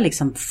första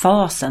liksom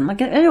fasen,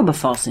 jag jobbar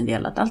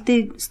fasindelat,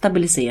 alltid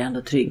stabiliserande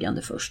och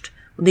tryggande först.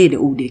 Och det är det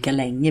olika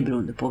länge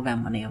beroende på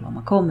vem man är och vad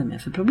man kommer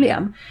med för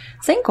problem.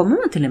 Sen kommer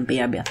man till en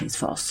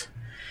bearbetningsfas.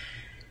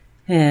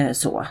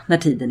 Så, när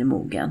tiden är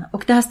mogen.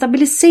 Och det här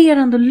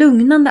stabiliserande och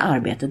lugnande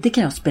arbetet, det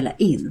kan jag spela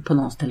in på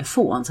någons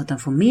telefon så att den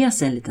får med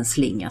sig en liten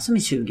slinga som är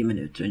 20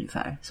 minuter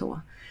ungefär.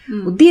 Så.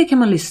 Och det kan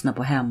man lyssna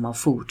på hemma och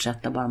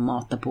fortsätta bara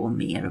mata på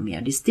mer och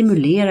mer. Det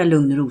stimulerar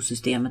lugn- och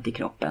rosystemet i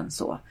kroppen.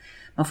 Så.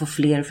 Man får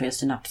fler och fler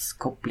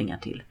synapskopplingar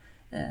till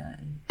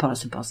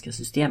parasympatiska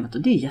systemet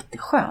och det är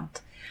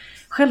jätteskönt.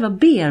 Själva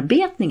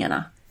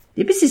bearbetningarna,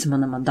 det är precis som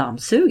när man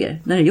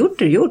dammsuger. När det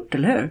är gjort,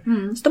 eller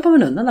hur? Stoppar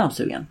man undan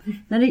dammsugen.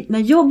 När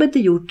jobbet är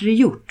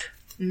gjort.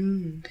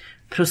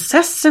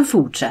 Processen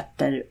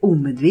fortsätter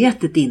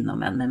omedvetet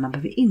inom en. Men man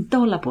behöver inte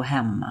hålla på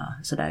hemma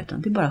sådär,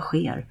 utan det bara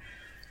sker.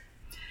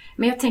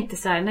 Men jag tänkte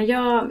så här, när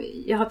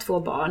jag har 2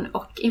 barn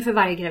och inför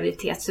varje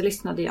graviditet så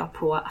lyssnade jag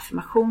på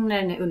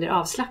affirmationer under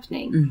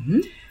avslappning.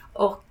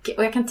 Och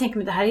jag kan tänka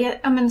mig det här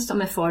är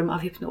som en form av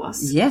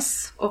hypnos.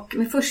 Yes. Och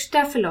min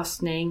första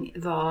förlossning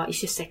var i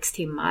 26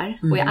 timmar.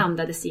 Och jag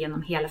andades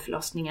igenom hela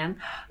förlossningen.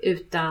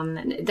 Utan,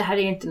 det här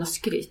är inte något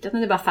skryt, utan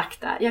det är bara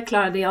fakta. Jag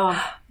klarade av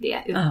det.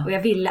 Och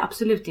jag ville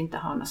absolut inte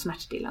ha något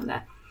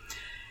smärtstillande.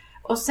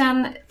 Och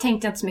sen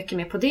tänkte jag inte så mycket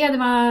mer på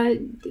det.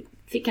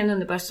 Fick en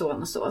underbar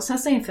son och så. Och sen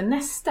så inför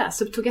nästa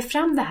så tog jag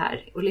fram det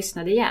här och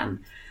lyssnade igen.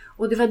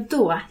 Och det var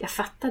då jag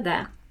fattade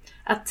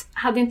att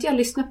hade inte jag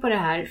lyssnat på det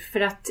här, för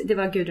att det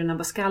var Gudrun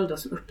Abascal då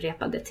som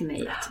upprepade till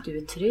mig att du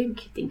är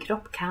trygg, din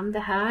kropp kan det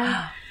här.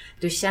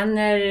 Du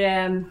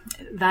känner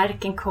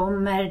värken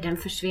kommer, den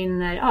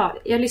försvinner. Ja,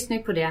 jag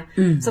lyssnade på det.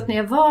 Så att när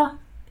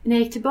jag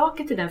gick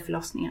tillbaka till den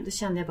förlossningen, då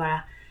kände jag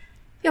bara,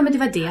 ja men det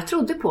var det jag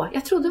trodde på.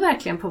 Jag trodde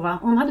verkligen på vad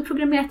hon hade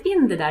programmerat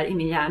in det där i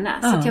min hjärna.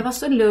 Så att jag var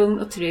så lugn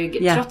och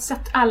trygg. Trots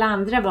att alla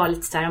andra var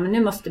lite så här, men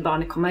nu måste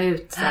barnet komma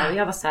ut. Så här, och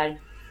jag var så här,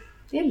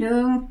 det är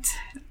lugnt.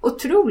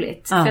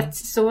 Otroligt. För att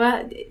så,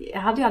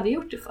 jag hade ju aldrig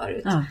gjort det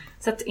förut.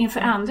 Så att inför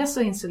andra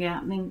så insåg jag,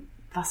 men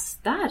vad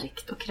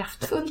starkt och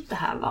kraftfullt det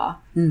här var.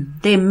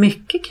 Det är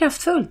mycket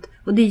kraftfullt.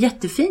 Och det är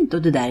jättefint.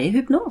 Och det där är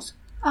hypnos.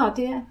 Ja,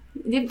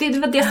 det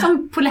var det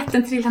som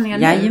polletten trillade ner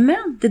nu.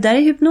 Jajamän, det där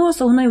är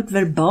hypnos och hon har gjort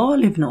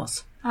verbal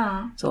hypnos.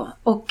 Så.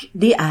 Och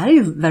det är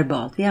ju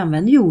verbalt. Vi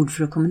använder ju ord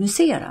för att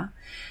kommunicera.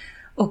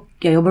 Och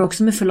jag jobbar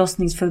också med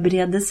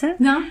förlossningsförberedelse.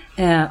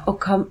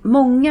 Och har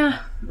många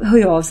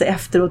hör av sig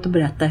efteråt och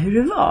berättar hur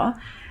det var.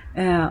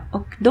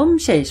 Och de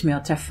tjejer som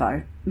jag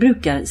träffar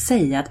brukar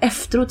säga att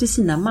efteråt i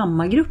sina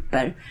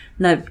mammagrupper,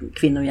 när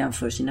kvinnor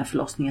jämför sina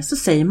förlossningar, så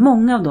säger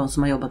många av de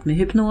som har jobbat med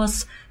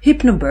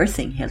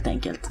hypnobirthing helt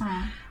enkelt.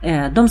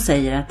 De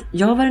säger att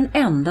jag var den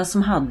enda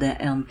som hade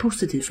en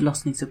positiv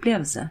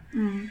förlossningsupplevelse.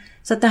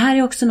 Så att det här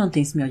är också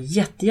någonting som jag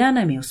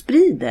jättegärna är med och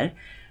sprider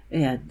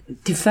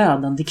till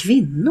födande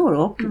kvinnor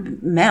och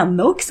män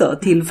också,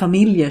 till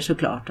familjer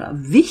såklart.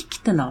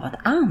 Vikten av att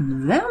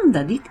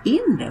använda ditt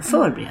inre,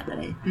 förbereda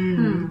dig.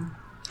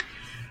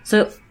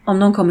 Så om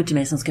någon kommer till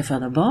mig som ska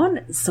föda barn,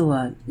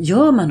 så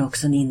gör man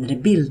också en inre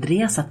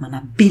bildresa, att man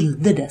har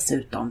bilder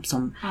dessutom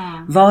som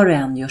var och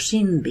en gör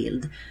sin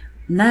bild.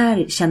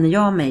 när känner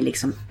jag mig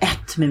liksom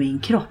ett med min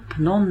kropp?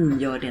 Någon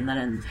gör det när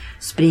den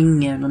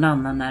springer, någon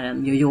annan när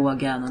den gör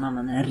yoga, någon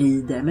annan när den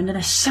rider. Men den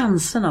där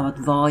känslan av att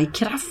vara i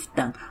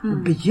kraften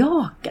och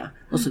bejaka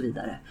och så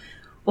vidare.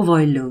 Och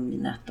vara i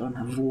lugnet och de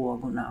här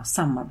vågorna och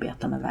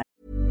samarbeta med världen.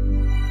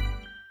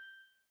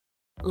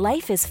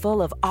 Life is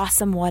full of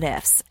awesome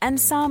what-ifs, and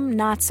some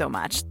not so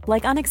much,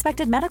 like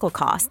unexpected medical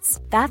costs.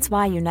 That's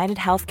why United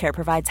Healthcare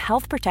provides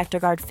Health Protector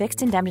Guard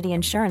fixed indemnity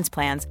insurance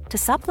plans to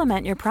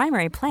supplement your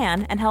primary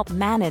plan and help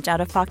manage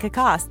out-of-pocket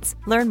costs.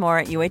 Learn more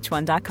at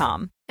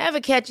uh1.com. Ever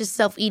catch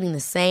yourself eating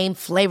the same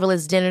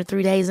flavorless dinner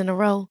 3 days in a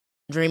row?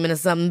 Dreaming of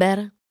something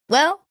better?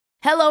 Well,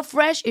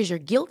 HelloFresh is your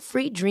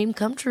guilt-free dream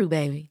come true,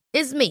 baby.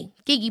 It's me,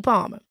 Keke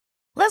Palmer.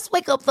 Let's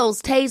wake up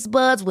those taste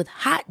buds with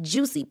hot,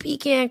 juicy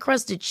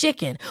pecan-crusted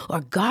chicken or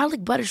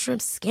garlic butter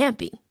shrimp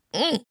scampi.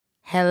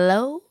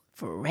 Hello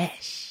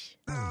Fresh.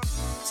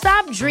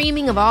 Stop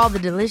dreaming of all the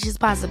delicious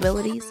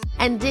possibilities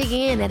and dig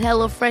in at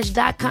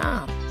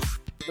HelloFresh.com.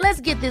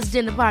 Let's get this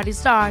dinner party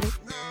started.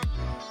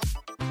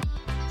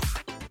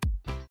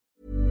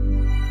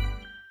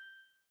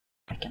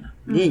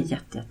 Det är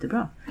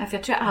jättebra. Ja, för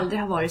jag tror jag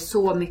aldrig har varit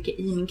så mycket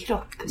i min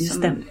kropp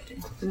som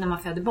när man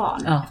födde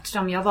barn. Ja.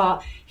 Eftersom jag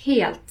var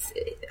helt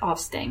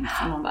avstängd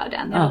från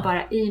omvärlden. Jag var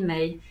bara i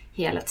mig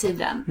hela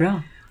tiden.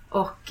 Bra.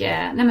 Och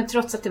men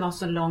trots att det var en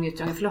så lång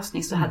utdragen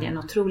förlossning så hade jag en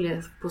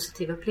otroligt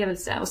positiv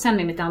upplevelse. Och sen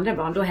med mitt andra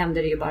barn, då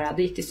hände det ju bara,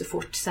 då gick det så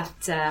fort så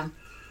att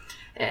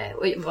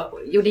och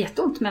gjorde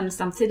jätteont, men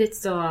samtidigt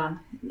så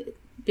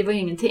det var ju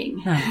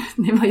ingenting. Nej.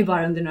 Det var ju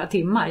bara under några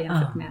timmar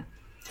jämfört med.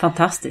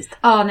 Fantastiskt.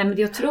 Ja, nej, men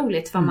det är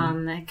otroligt vad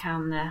man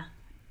kan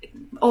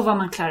och vad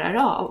man klarar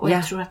av. Och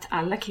jag tror att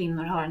alla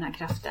kvinnor har den här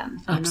kraften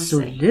inom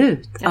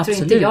sig. Jag tror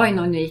inte jag är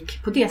någon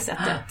unik på det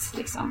sättet.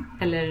 Liksom.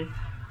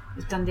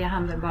 Utan det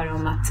handlar bara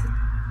om att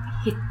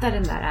hitta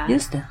den där...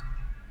 Just det.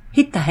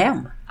 Hitta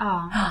hem.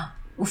 Ja.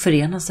 Och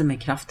förena sig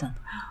med kraften.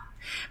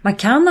 Man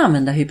kan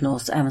använda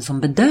hypnos även som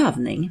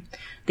bedövning.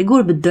 Det går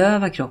att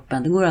bedöva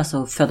kroppen. Det går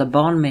alltså att föda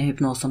barn med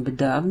hypnos som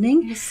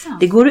bedövning.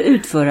 Det går att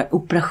utföra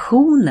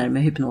operationer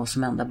med hypnos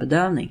som enda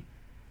bedövning.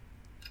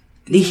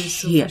 Det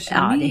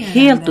är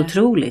helt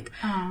otroligt.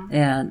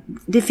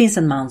 Det finns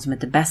en man som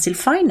heter Basil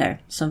Finer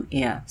som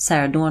är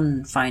Sarah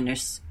Dawn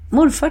Finers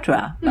morfar, tror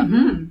jag.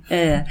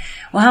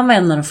 Och han var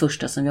en av de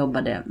första som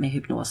jobbade med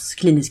hypnos,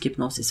 klinisk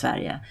hypnos i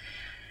Sverige.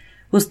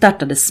 Och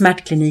startade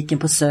smärtkliniken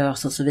på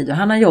SÖS och så vidare.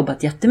 Han har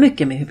jobbat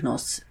jättemycket med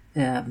hypnos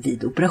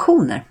vid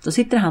operationer. Då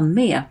sitter han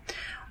med.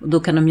 Och då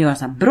kan de göra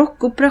så här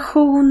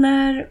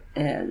brockoperationer.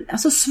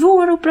 Alltså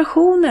svåra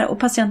operationer. Och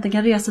patienten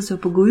kan resa sig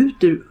upp och gå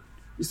ut ur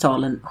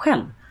salen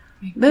själv.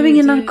 Behöver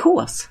ingen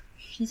narkos.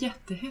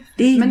 Jättehäftigt.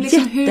 Det är liksom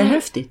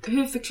jättehäftigt.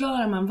 Hur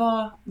förklarar man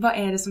vad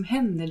är det som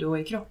händer då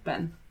i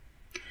kroppen?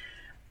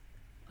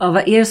 Ja,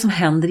 vad är det som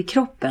händer i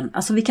kroppen?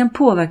 Alltså vi kan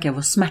påverka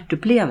vår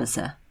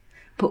smärtupplevelse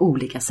på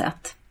olika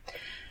sätt.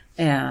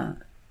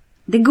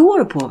 Det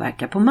går att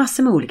påverka på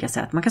massor med olika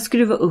sätt. Man kan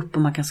skruva upp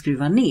och man kan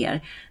skruva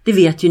ner. Det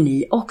vet ju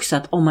ni också,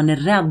 att om man är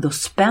rädd och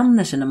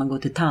spänner sig när man går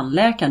till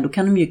tandläkaren, då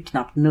kan de ju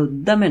knappt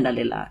nudda med den där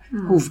lilla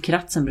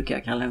hovkratsen, brukar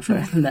jag kalla den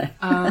för. Den där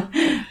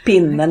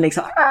pinnen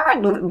liksom.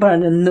 Bara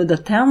när den nuddar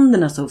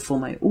tänderna så får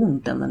man ju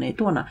ont ända ner i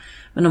tårna.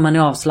 Men om man är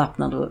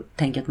avslappnad och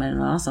tänker att man är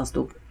någon annanstans,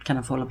 då kan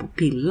man få hålla på och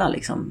pilla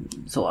liksom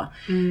så.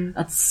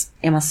 Att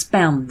är man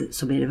spänd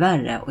så blir det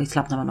värre, och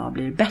slappnar man av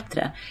blir det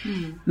bättre.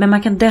 Men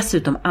man kan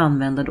dessutom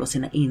använda då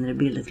sina inre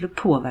bilder till att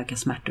påverka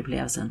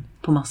smärtupplevelsen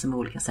på massor med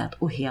olika sätt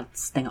och helt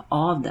stänga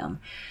av den.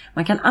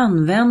 Man kan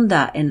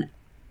använda en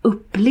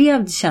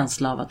upplevd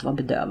känsla av att vara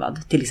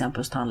bedövad, till exempel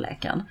hos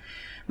tandläkaren.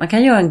 Man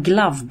kan göra en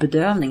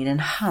glavbedövning, en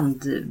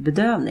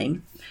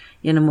handbedövning,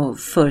 genom att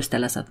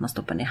föreställa sig att man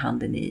stoppar ner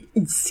handen i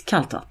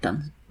iskallt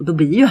vatten. Och då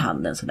blir ju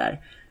handen så där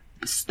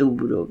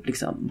stor och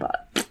liksom bara,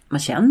 man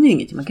känner ju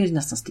ingenting. Man kan ju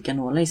nästan sticka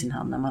nålar i sin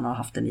hand när man har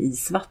haft den i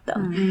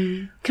isvatten.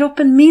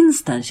 Kroppen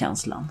minns den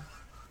känslan.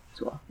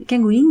 Så, vi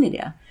kan gå in i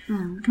det.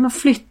 Då kan man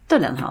flytta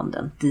den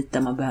handen dit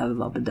där man behöver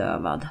vara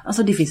bedövad.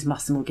 Alltså det finns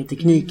massor med olika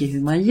tekniker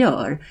hur man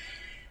gör.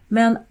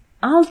 Men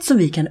allt som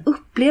vi kan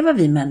uppleva,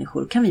 vi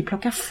människor, kan vi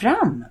plocka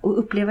fram och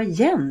uppleva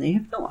igen i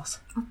hypnos.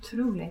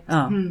 Otroligt.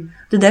 Ja.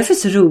 Det är därför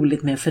så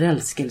roligt med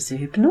förälskelse i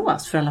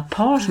hypnos. För alla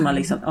par som har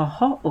liksom,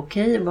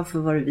 okej, varför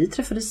var det vi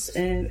träffades?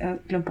 Jag har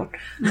glömt bort.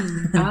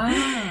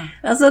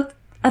 Alltså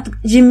att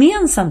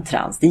gemensam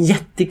trans, det är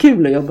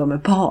jättekul att jobba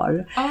med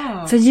par.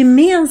 För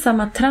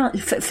gemensamma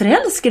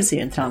förälskelse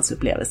är en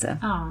transupplevelse.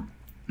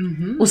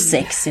 Och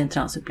sex är en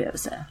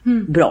transupplevelse.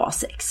 Bra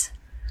sex.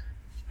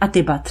 Att det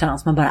är bara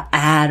trans, man bara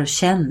är och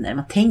känner.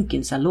 Man tänker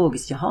inte så här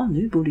logiskt, jaha,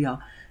 nu borde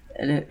jag...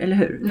 Eller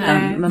hur?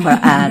 Man bara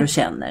är och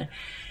känner.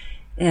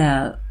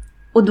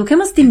 Och då kan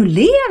man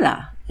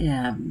stimulera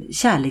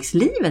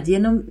kärlekslivet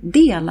genom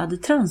delade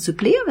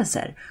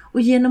transupplevelser.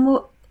 Och genom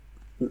att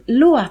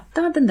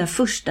låta den där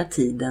första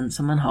tiden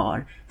som man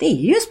har, det är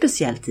ju en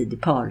speciell tid i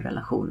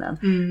parrelationen.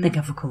 Den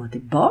kan få komma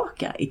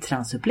tillbaka i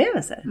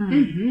transupplevelser.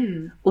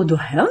 Och då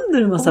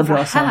händer en massa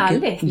bra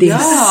saker. Det är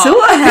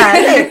så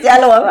härligt,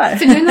 jag lovar.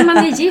 För nu när man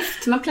är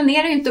gift, man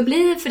planerar ju inte att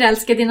bli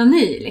förälskad i någon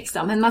ny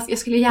liksom. Men jag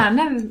skulle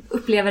gärna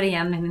uppleva det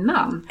igen med min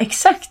man.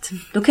 Exakt,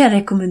 då kan jag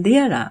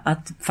rekommendera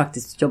att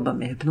faktiskt jobba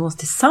med hypnos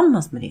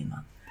tillsammans med din man.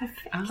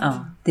 Perfekt.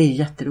 Ja, det är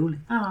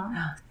jätteroligt. Ja.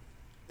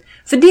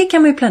 För det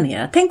kan man ju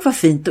planera. Tänk vad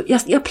fint.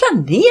 Jag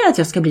planerar att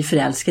jag ska bli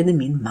förälskad i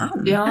min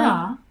man.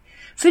 Ja.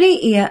 För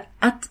det är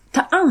att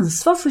ta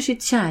ansvar för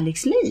sitt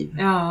kärleksliv.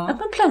 Ja. Att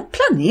man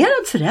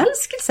planerar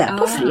förälskelse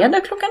på fredag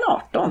klockan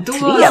 18. Då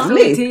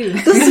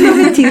trevligt. Då slår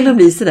vi till och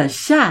blir sådär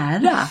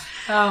kära.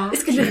 Ja. Det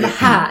skulle bli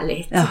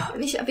härligt. Ja.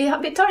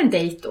 Vi tar en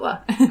dejt då.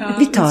 Ja.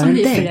 Vi tar en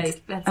dejt.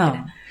 Ja.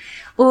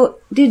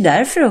 Och det är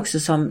därför också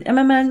som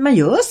man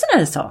gör sådana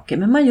här saker.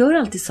 Men man gör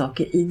alltid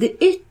saker i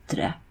det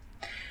yttre.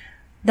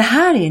 Det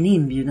här är en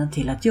inbjudan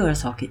till att göra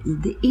saker i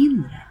det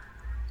inre.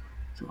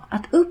 Så,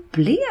 att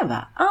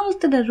uppleva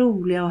allt det där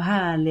roliga och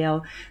härliga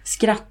och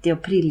skrattiga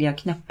och prilliga och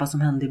knäppa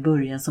som hände i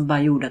början som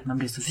bara gjorde att man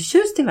blev så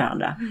förtjust i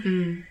varandra.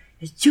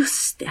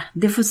 Just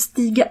det får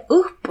stiga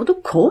upp och då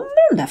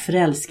kommer den där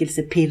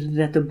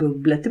förälskelsepirret och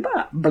bubblet.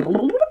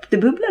 Det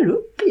bubblar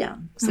upp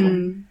igen. Så.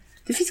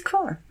 Det finns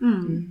kvar.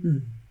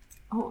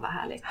 Vad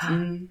härligt.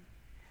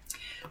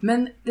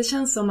 Men det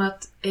känns som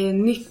att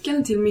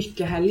nyckeln till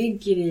mycket här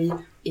ligger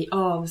i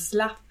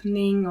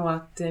avslappning och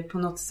att på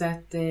något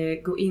sätt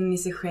gå in i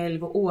sig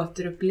själv och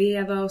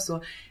återuppleva och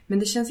så. Men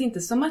det känns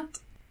inte som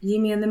att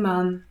gemene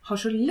man har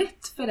så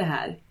lätt för det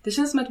här. Det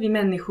känns som att vi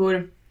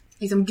människor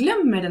liksom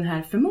glömmer den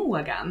här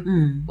förmågan.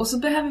 Och så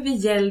behöver vi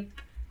hjälp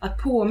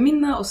att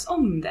påminna oss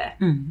om det.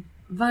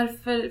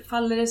 Varför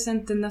faller det sig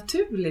inte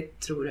naturligt,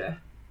 tror du?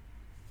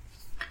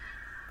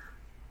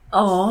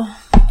 Ja,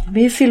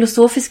 det är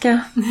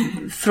filosofiska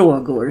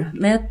frågor.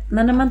 Men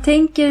när man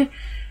tänker...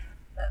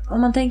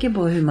 Om man tänker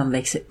på hur man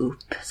växer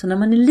upp. Så när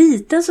man är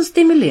liten så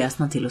stimuleras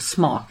man till att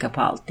smaka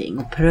på allting.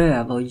 Och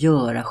pröva och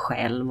göra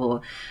själv.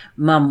 Och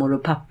mammor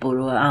och pappor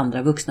och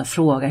andra vuxna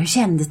frågar. Hur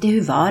kändes det?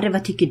 Hur var det?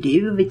 Vad tycker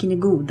du? Vilken är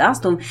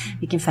godast? Och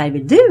vilken färg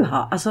vill du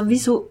ha? Alltså vi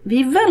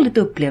är väldigt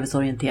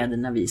upplevelseorienterade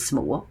när vi är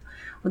små.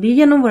 Och det är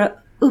genom våra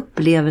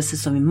upplevelser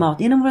som vi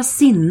matar. Genom våra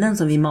sinnen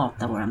som vi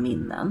matar våra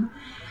minnen.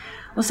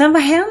 Och sen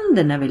vad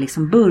händer när vi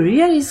liksom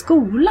börjar i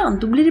skolan?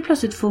 Då blir det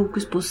plötsligt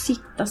fokus på att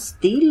sitta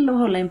still och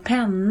hålla en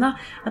penna.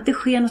 Att det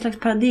sker någon slags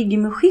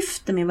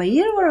paradigmskifte med vad är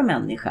det vara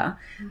människa?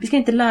 Vi ska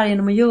inte lära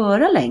genom att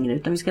göra längre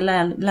utan vi ska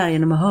lära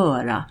genom att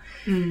höra.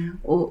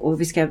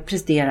 Och vi ska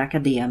prestera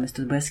akademiskt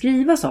och börja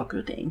skriva saker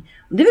och ting.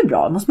 Och det är väl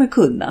bra, det måste man ju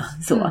kunna.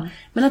 Så.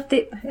 Men att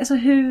det, alltså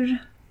hur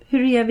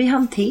är vi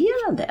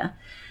hanterade?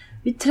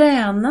 Vi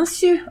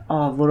tränas ju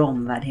av vår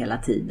omvärld hela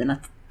tiden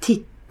att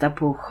titta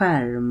på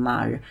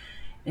skärmar.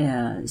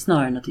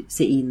 Snarare än att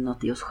se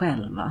inåt i oss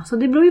själva. Så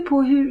det beror ju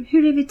på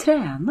hur är vi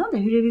tränade,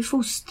 hur är vi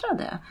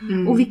fostrade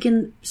och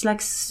vilken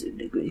slags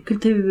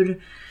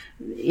kultur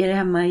är det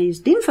hemma i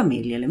din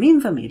familj eller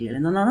min familj eller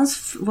någon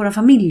annans, våra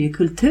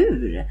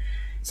familjekultur.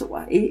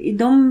 Så, i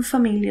de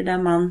familjer där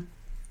man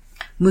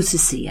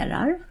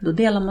musicerar, då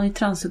delar man ju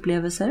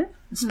transupplevelser,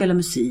 spelar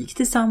musik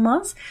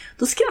tillsammans,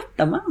 då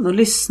skrattar man och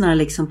lyssnar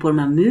liksom på de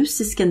här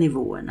musiska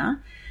nivåerna.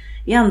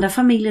 I andra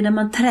familjer där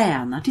man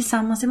tränar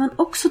tillsammans är man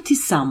också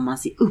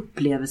tillsammans i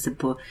upplevelser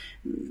på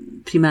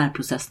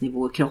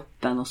primärprocessnivå,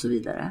 kroppen och så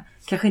vidare.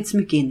 Kanske inte så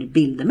mycket inre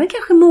bilder, men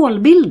kanske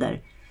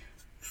målbilder.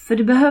 För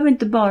det behöver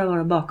inte bara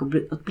vara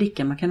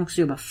bakåtblickar, man kan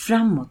också jobba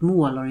framåt,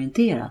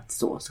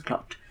 målorienterat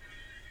såklart.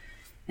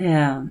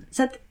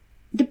 Så att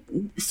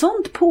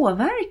sånt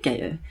påverkar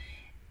ju.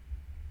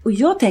 Och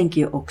jag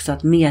tänker ju också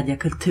att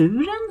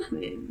mediekulturen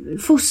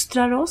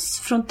fostrar oss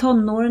från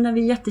tonåren när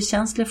vi är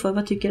jättekänsliga för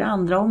vad tycker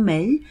andra om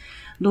mig.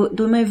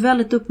 Då är man ju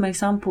väldigt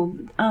uppmärksam på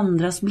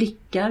andras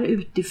blickar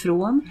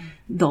utifrån.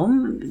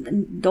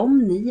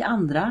 Ni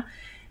andra.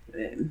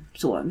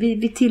 Så,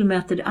 vi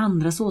tillmäter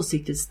andras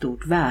åsikter ett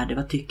stort värde.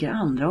 Vad tycker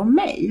andra om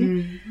mig?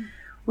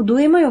 Och då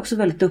är man ju också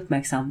väldigt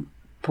uppmärksam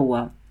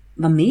på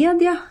vad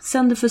media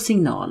sänder för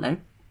signaler.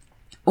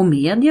 Och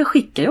media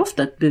skickar ju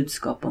ofta ett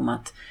budskap om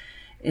att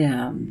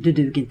du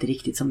duger inte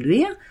riktigt som du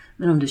är.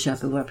 Men om du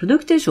köper våra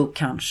produkter så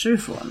kanske du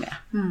får med.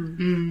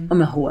 Om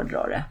jag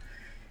hårdrar det.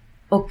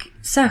 Och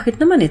särskilt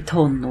när man är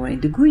tonåring,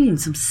 du går in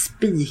som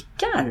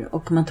spikar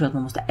och man tror att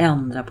man måste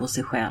ändra på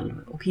sig själv.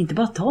 Och inte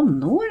bara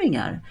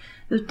tonåringar,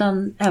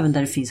 utan även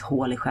där det finns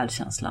hål i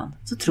självkänslan.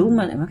 Så tror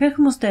man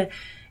kanske måste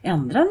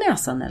ändra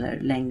näsan eller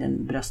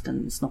längden,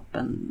 brösten,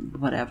 snoppen,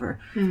 whatever.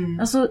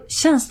 Alltså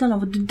känslan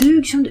av att du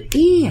duger som du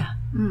är,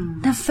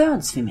 den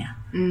föds vi med.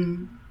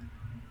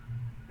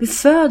 Vi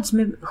föds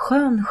med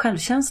skön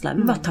självkänsla.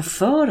 Vi bara tar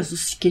för oss och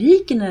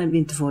skriker när vi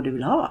inte får det vi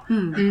vill ha.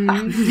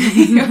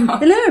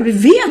 Eller hur? Vi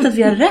vet att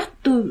vi har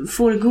rätt och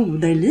får det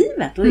goda i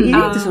livet. Och är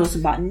det inte så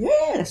bara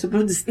nej, så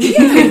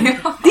protesterar vi.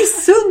 Det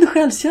är sund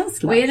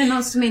självkänsla. Och är det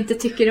någon som inte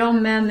tycker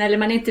om en eller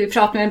man inte vill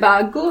prata med en,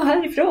 bara gå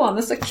härifrån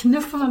och så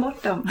knuffar man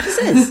bort dem.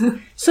 Precis.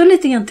 Så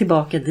lite grann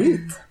tillbaka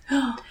dit.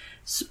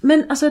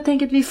 Men alltså jag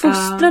tänker att vi är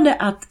fostrade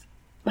att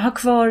ha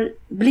kvar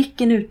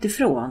blicken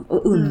utifrån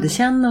och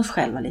underkänna oss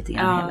själva lite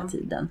grann hela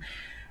tiden.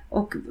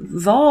 Och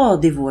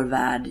vad i vår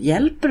värld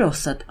hjälper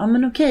oss att,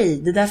 men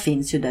okej, det där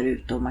finns ju där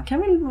ute och man kan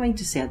väl vara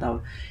intresserad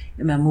av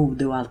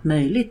mode och allt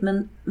möjligt,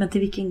 men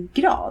till vilken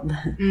grad?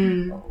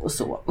 Och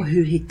så. Och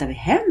hur hittar vi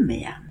hem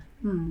igen?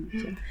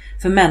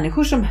 För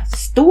människor som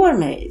står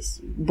med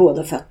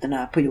båda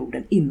fötterna på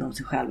jorden inom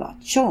sig själva,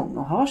 tjong,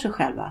 och har sig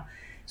själva,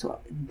 så,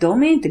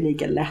 de är inte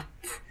lika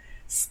lätt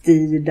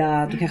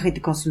styrda, de kanske inte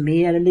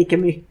konsumerar lika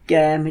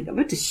mycket, men jag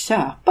behöver inte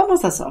köpa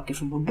massa saker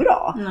för att må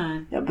bra.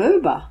 Nej. Jag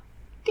behöver bara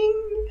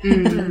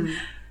ding.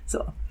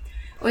 Så.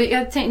 Och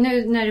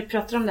nu när du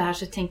pratar om det här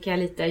så tänker jag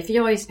lite, för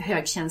jag är en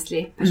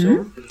högkänslig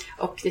person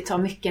och det tar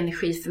mycket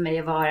energi för mig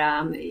att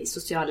vara i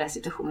sociala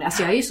situationer.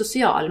 Alltså jag är ju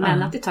social,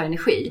 men att det tar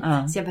energi,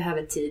 så jag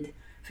behöver tid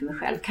för mig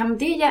själv.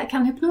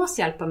 Kan hypnos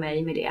hjälpa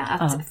mig med det?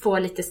 Att få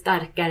lite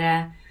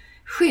starkare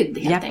skydd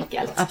helt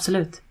enkelt?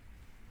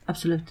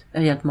 Absolut. Jag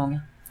har hjälpt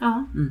många.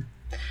 Ja.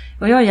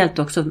 Och jag har hjälpt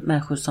också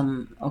människor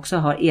som också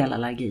har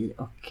elallergi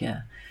och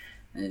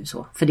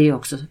så. För det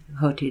också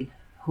hör till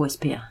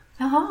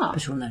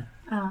HSP-personer.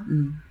 Ja.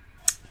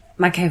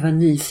 Man kan ju vara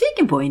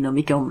nyfiken på inom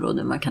vilka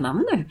områden man kan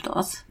använda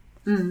hypnos.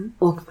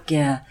 Och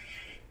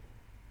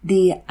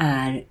det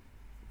är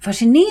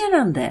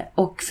fascinerande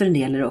och för en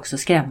del är det också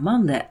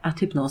skrämmande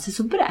att hypnos är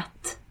så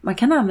brett. Man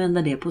kan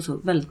använda det på så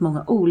väldigt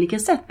många olika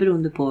sätt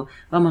beroende på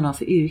vad man har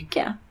för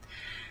yrke.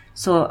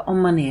 Så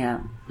om man är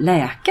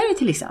läkare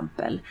till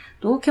exempel,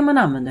 då kan man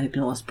använda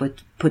hypnos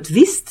på ett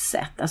visst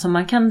sätt. Alltså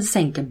man kan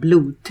sänka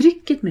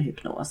blodtrycket med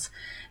hypnos.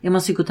 Är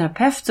man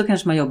psykoterapeut så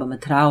kanske man jobbar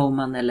med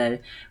trauman eller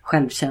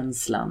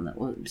självkänslan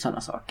och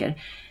sådana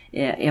saker.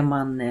 Är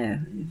man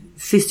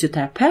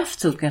fysioterapeut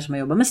så kanske man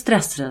jobbar med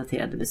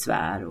stressrelaterade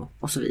besvär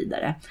och så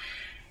vidare.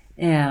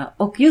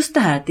 Och just det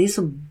här att det är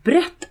så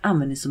brett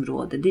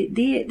användningsområde,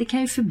 det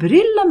kan ju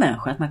förbrylla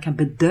människor att man kan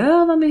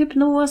bedöva med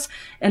hypnos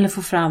eller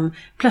få fram,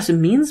 plötsligt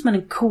minns man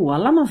en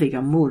kola man fick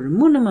av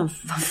mormor när man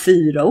var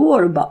 4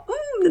 år och bara,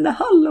 den där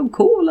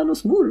hallonkolan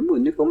hos mormor,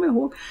 nu kommer jag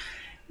ihåg.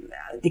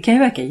 Det kan ju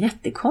verka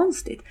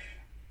jättekonstigt.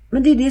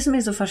 Men det är det som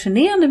är så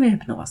fascinerande med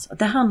hypnos, att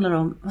det handlar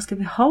om, vad ska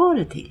vi ha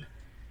det till?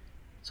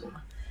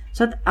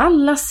 Så att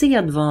alla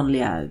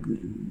sedvanliga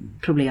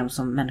problem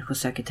som människor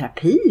söker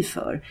terapi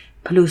för,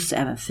 plus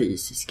även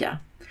fysiska.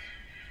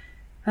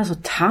 Alltså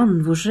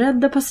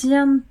tandvårdsrädda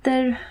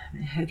patienter,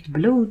 högt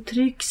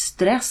blodtryck,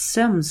 stress,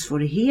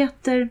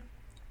 sömnsvårigheter,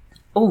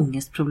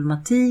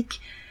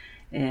 ångestproblematik,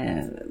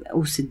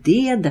 OCD,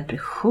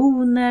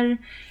 depressioner,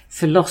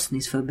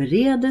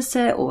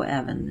 förlossningsförberedelse och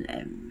även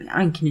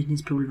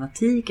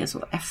anknytningsproblematik,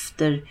 alltså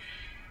efter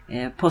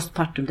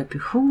postpartum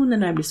depressioner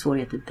när det blir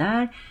svårigheter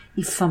där,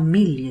 i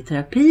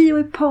familjeterapi och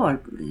i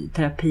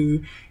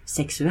parterapi,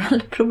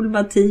 sexuell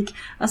problematik,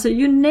 alltså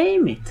you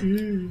name it.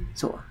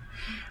 Så.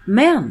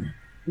 Men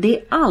det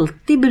är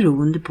alltid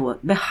beroende på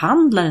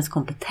behandlarens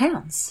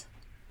kompetens.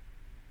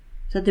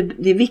 Så att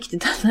det är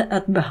viktigt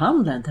att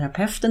behandlaren,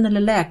 terapeuten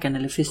eller läkaren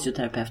eller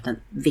fysioterapeuten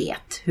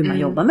vet hur man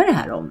jobbar med det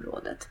här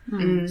området.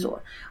 Så.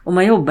 Om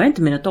man jobbar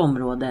inte med ett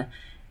område,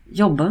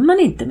 jobbar man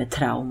inte med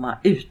trauma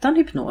utan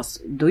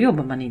hypnos, då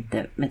jobbar man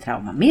inte med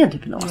trauma med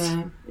hypnos.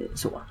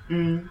 Så.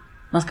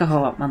 Man ska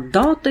ha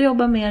mandat att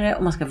jobba med det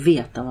och man ska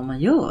veta vad man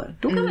gör.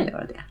 Då kan man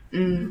göra det.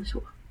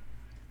 Så.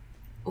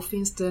 Och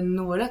finns det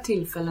några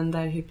tillfällen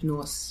där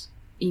hypnos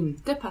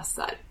inte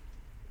passar?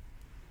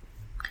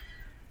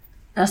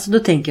 Alltså då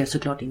tänker jag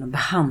såklart inom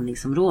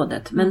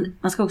behandlingsområdet. Men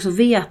man ska också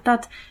veta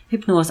att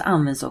hypnos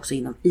används också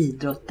inom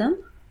idrotten.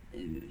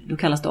 Då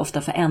kallas det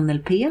ofta för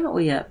NLP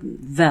och är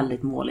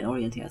väldigt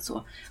målorienterat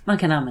så. Man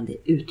kan använda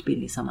det i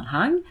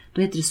utbildningssammanhang.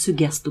 Då heter det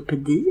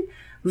suggestopedi.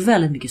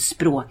 Väldigt mycket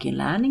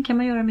språkinlärning kan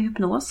man göra med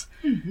hypnos.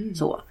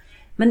 Så.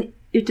 Men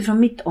utifrån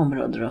mitt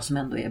område då, som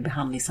ändå är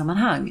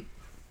behandlingssammanhang,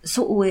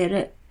 så är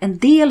det, en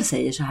del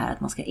säger så här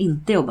att man ska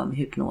inte jobba med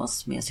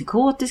hypnos med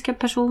psykotiska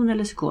personer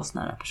eller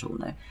psykosnära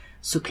personer.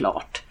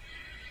 Såklart.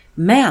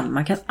 Men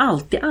man kan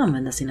alltid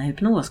använda sina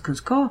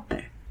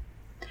hypnoskunskaper.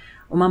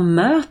 Om man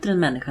möter en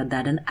människa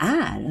där den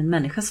är, en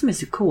människa som är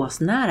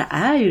psykosnära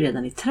är ju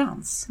redan i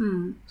trans.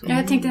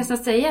 Jag tänkte nästan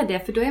säga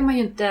det, för då är man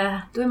ju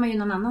inte, då är man ju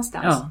någon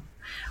annanstans. Ja.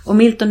 Och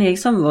Milton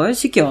Eriksson var ju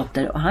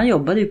psykiater och han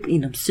jobbade ju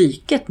inom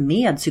psyket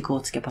med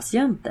psykotiska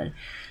patienter.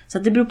 Så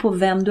att det beror på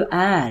vem du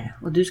är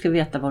och du ska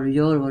veta vad du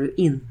gör och vad du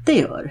inte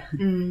gör.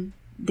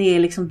 Det är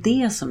liksom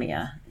det som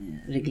är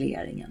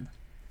regleringen.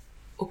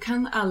 Och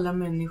kan alla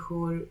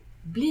människor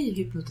bli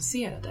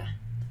hypnotiserade?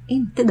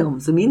 Inte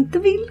de som inte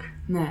vill.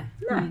 Nej.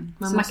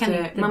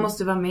 Man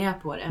måste vara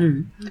med på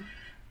det.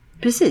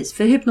 Precis,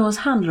 för hypnos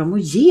handlar om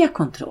att ge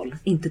kontroll,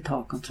 inte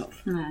ta kontroll.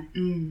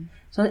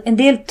 Så en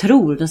del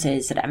tror, de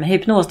säger sådär, men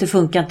hypnos det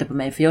funkar inte på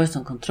mig för jag är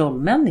som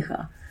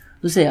kontrollmänniska.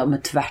 Då säger jag,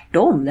 men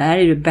tvärtom, det här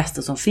är det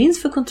bästa som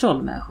finns för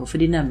kontrollmänniskor, för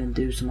det är nämligen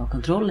du som har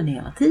kontrollen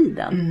hela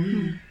tiden.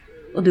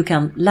 Och du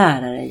kan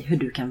lära dig hur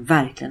du kan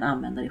verkligen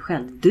använda dig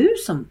själv. Du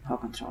som har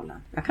kontrollen.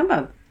 Jag kan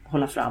bara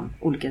hålla fram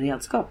olika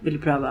redskap. Vill du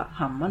pröva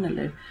hammaren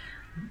eller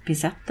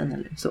pincetten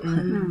eller så.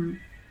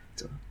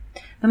 Så.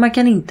 Men man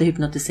kan inte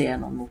hypnotisera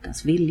någon mot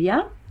ens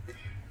vilja.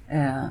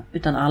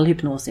 Utan all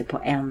hypnos är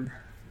på en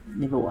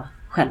nivå,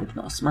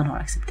 självhypnos. Man har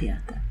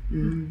accepterat det.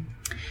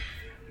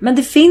 Men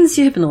det finns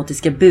ju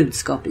hypnotiska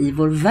budskap i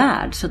vår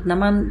värld. Så att när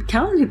man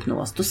kan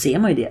hypnos, då ser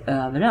man ju det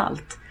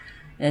överallt.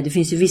 Det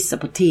finns ju vissa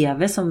på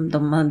tv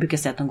som man brukar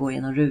säga att de går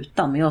genom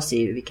rutan. Men jag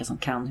ser ju vilka som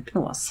kan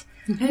hypnos.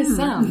 Det är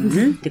sant.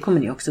 Det kommer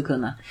ni också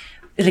kunna.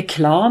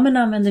 Reklamen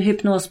använder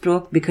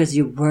hypnosspråk because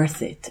you're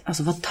worth it.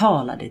 Alltså vad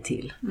talar det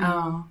till?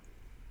 Ja.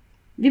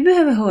 Vi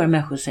behöver höra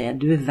människor säga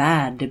du är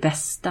värd det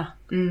bästa.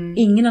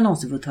 Ingen har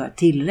någonsin fått höra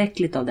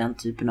tillräckligt av den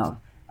typen av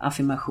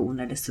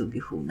affirmationer eller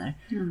suggestioner.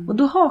 Och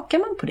då hakar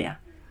man på det.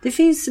 Det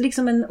finns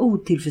liksom en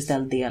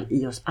otillfredsställd del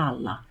i oss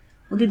alla.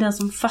 Och det är den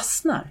som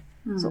fastnar.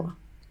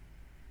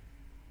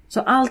 Så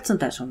allt sånt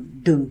där som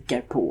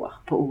dunkar på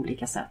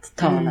olika sätt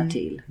talar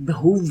till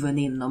behoven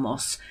inom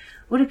oss.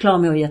 Och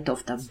reklam är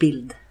jätteofta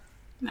bild.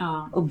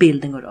 Ja. Och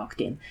bilden går rakt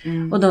in.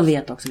 Och de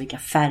vet också vilka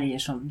färger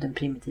som den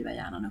primitiva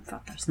hjärnan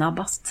uppfattar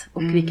snabbast.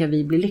 Och vilka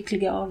vi blir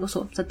lyckliga av och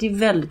så. Så att det är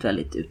väldigt,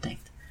 väldigt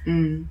uttänkt.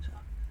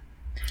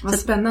 Vad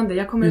spännande.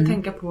 Jag kommer att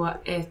tänka på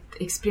ett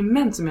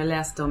experiment som jag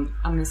läste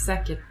om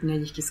säkert när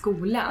jag gick i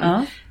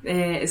skolan.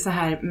 Så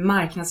här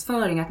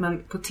marknadsföring, att man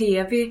på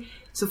tv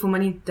så får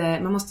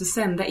man måste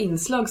sända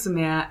inslag som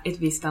är ett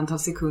visst antal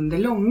sekunder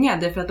långa.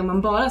 Därför att om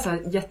man bara så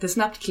här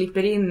jättesnabbt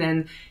klipper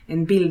in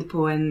en bild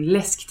på en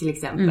läsk till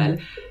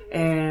exempel.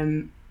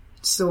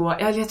 Så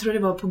jag tror det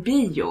var på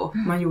bio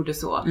man gjorde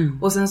så.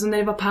 Och sen så när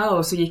det var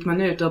paus så gick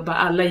man ut och bara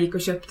alla gick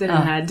och köpte den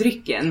här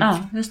drycken. Ja,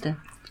 just det.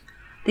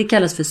 Det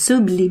kallas för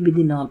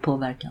sublibidinal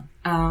påverkan.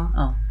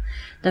 Ja.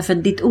 Därför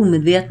att ditt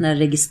omedvetna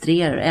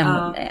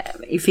registrerar.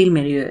 I film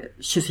är det ju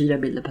 24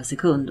 bilder per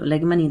sekund. Och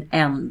lägger man in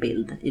en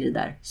bild i det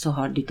där så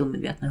har ditt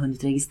omedvetna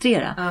hunnit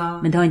registrera.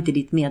 Men det har inte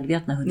ditt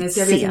medvetna hunnit se. Nej, så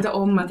jag vet inte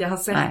om att jag har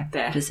sett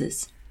det.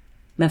 Precis.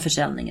 Men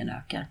försäljningen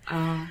ökar.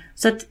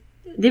 Så att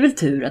det är väl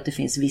tur att det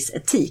finns viss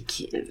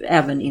etik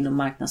även inom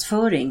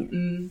marknadsföring.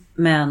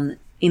 Men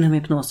inom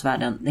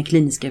hypnosvärlden, den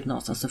kliniska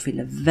hypnosen, så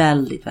fyller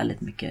väldigt,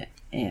 väldigt mycket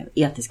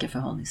etiska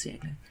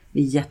förhållningsregler.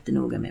 Vi är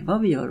jättenoga med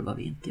vad vi gör och vad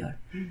vi inte gör.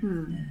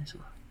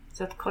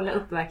 Så att kolla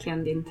upp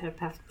verkligen din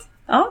terapeut.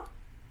 Ja,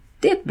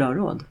 det är ett bra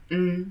råd.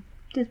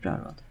 Det är ett bra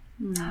råd.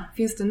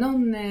 Finns det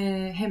någon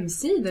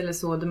hemsida eller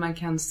så där man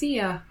kan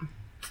se...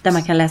 Där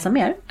man kan läsa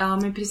mer? Ja,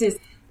 men precis.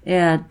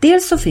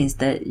 Dels så finns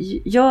det,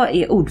 jag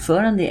är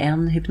ordförande i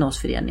en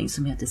hypnosförening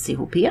som heter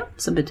CHP,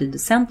 som betyder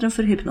Centrum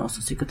för hypnos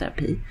och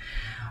psykoterapi.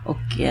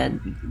 Och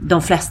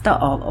de flesta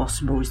av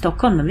oss bor i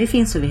Stockholm, men vi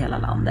finns över hela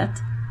landet.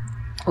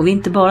 Och vi är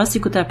inte bara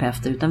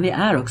psykoterapeuter, utan vi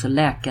är också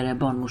läkare,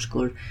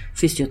 barnmorskor,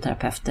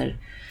 fysioterapeuter,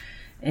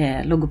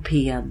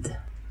 logoped.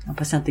 Jag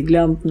hoppas jag inte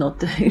glömt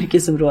något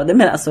yrkesområde,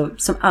 men alltså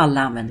som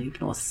alla använder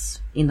hypnos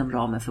inom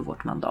ramen för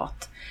vårt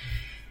mandat.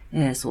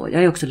 Så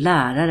jag är också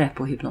lärare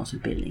på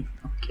hypnosutbildning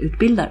och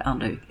utbildar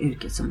andra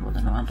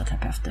yrkesområden och andra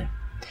terapeuter.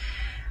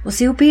 Och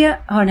CHP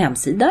har en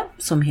hemsida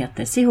som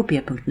heter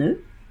chp.nu.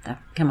 Där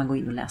kan man gå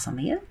in och läsa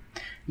mer.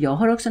 Jag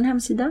har också en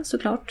hemsida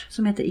såklart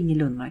som heter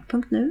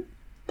ingelundmark.nu.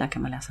 Där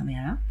kan man läsa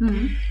mera.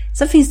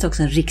 Sen finns det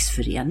också en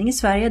riksförening i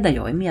Sverige där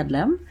jag är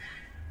medlem.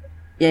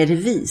 Jag är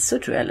revisor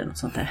tror jag eller något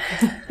sånt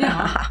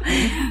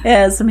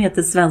där. Som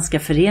heter Svenska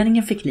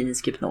föreningen för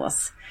klinisk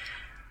hypnos.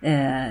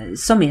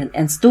 Som är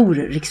en stor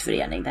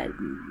riksförening där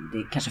det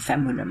är kanske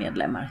 500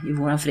 medlemmar. I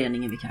vår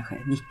förening är vi kanske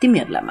 90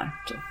 medlemmar.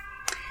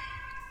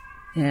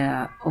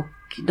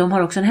 Och de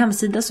har också en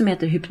hemsida som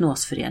heter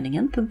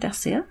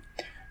hypnosföreningen.se.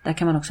 Där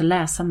kan man också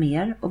läsa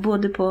mer. Och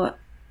både på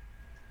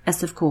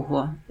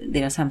SFKH,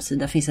 deras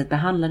hemsida, finns ett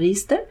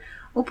behandlarregister.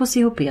 Och på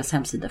CHPs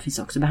hemsida finns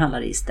också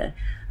behandlarregister.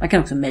 Man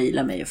kan också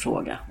mejla mig och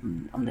fråga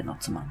om det är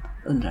något som man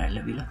undrar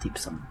eller vill ha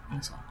tips om.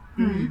 Eller så.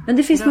 Men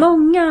det finns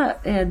många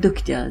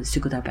duktiga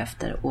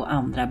psykoterapeuter och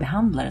andra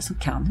behandlare som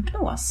kan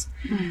hypnos.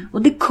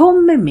 Och det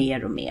kommer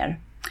mer och mer.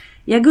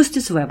 I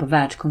augusti så var jag på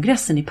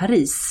världskongressen i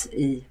Paris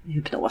i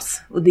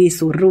hypnos. Och det är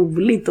så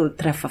roligt att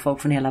träffa folk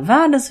från hela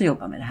världen som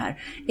jobbar med det här.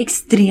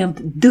 Extremt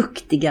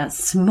duktiga,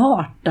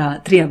 smarta,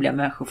 trevliga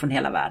människor från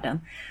hela världen.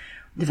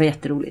 Det var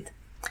jätteroligt.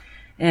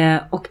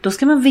 Och då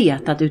ska man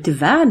veta att ute i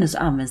världen så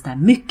används det här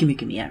mycket,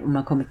 mycket mer. Och man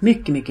har kommit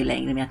mycket, mycket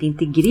längre med att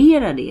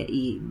integrera det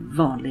i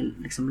vanlig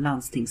liksom,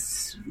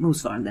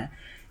 landstingsmotsvarande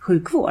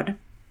sjukvård.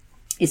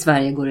 I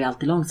Sverige går det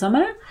alltid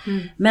långsammare.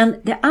 Men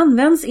det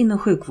används inom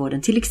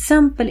sjukvården, till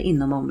exempel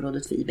inom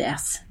området för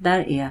IBS.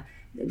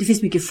 Det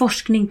finns mycket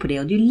forskning på det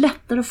och det är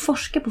lättare att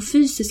forska på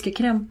fysiska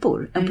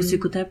krämpor än på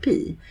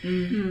psykoterapi.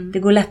 Det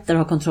går lättare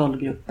att ha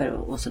kontrollgrupper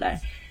och sådär.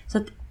 Så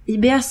att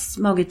IBS,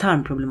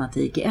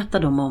 mage-tarmproblematik, är ett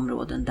av de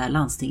områden där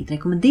landstinget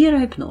rekommenderar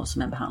hypnos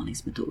som en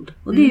behandlingsmetod.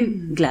 Och det är ju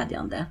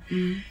glädjande.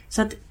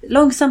 Så att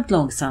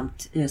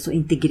långsamt så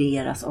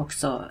integreras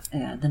också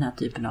den här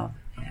typen av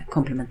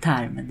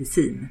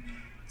komplementärmedicin.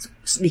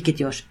 Vilket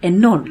görs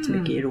enormt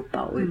mycket i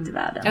Europa och ute i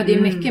världen. Ja, det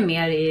är mycket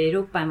mer i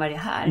Europa än vad det är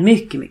här.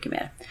 Mycket, mycket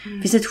mer.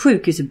 Det finns ett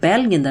sjukhus i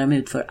Belgien där de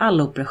utför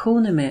alla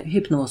operationer med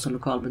hypnos och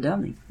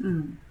lokalbedövning.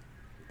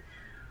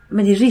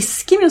 Men det är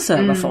risker med att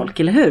söva folk,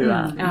 eller hur?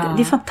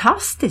 Det är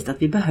fantastiskt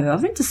att vi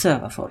behöver inte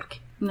söva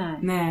folk.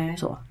 Nej.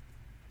 Så.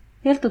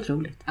 Helt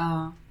otroligt.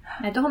 Ja.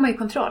 Nej, då har man ju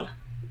kontroll.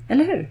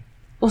 Eller hur?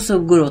 Och så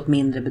går det åt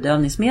mindre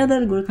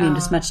bedövningsmedel, går åt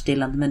mindre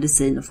smärtstillande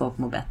medicin och folk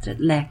mår bättre,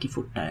 läker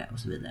fortare och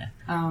så vidare.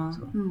 Ja.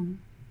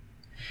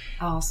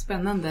 Ja,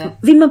 spännande.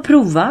 Så, vill man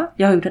prova?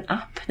 Jag har gjort en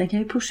app, den kan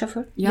vi pusha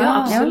för.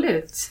 Ja,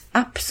 absolut.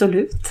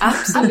 Absolut.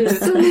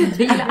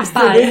 Vi gillar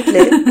appar.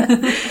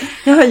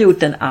 Jag har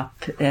gjort en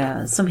app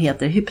som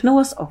heter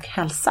Hypnos och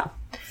hälsa.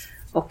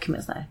 Och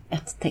med sån här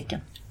ett tecken.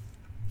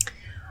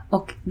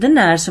 Och den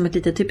är som ett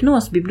litet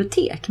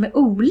hypnosbibliotek med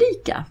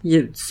olika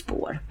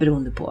ljudspår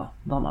beroende på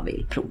vad man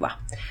vill prova.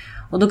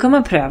 Och då kan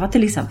man pröva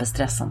till exempel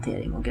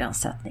stresshantering och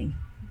gränssättning.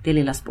 Det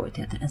lilla spåret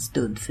heter En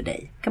stund för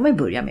dig. Kan man ju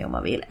börja med om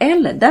man vill.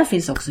 Eller där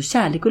finns också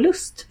kärlek och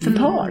lust för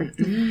par.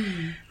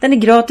 Den är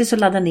gratis att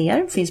ladda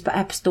ner. Finns på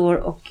App Store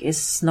och är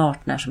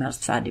snart när som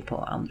helst färdig på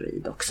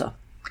Android också.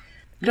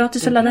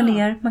 Gratis att ladda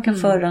ner. Man kan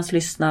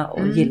förhandslyssna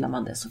och gillar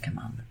man det så kan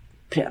man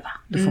pröva.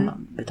 Då får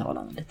man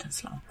betala en liten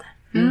slant där.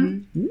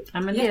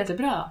 Ja, men det är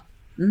Jättebra.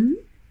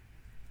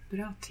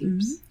 Bra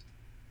tips.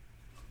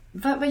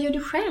 Vad gör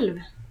du själv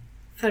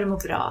för att må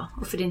bra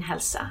och för din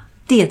hälsa?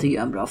 Det tycker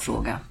jag är en bra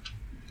fråga.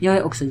 Jag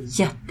är också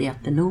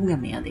jättenoga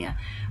med det.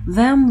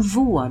 Vem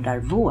vårdar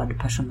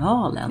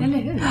vårdpersonalen? Eller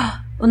hur?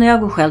 Och när jag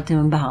går själv till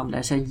en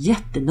behandlare så är jag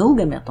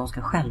jättenoga med att de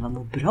ska själva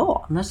må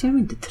bra. Annars är de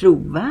inte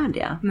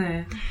trovärdiga.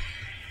 Nej.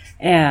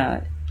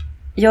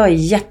 Jag är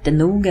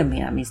jättenoga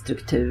med min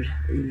struktur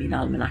i min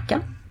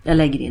almanacka. Jag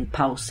lägger in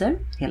pauser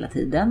hela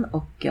tiden.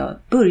 Och jag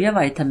börjar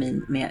varje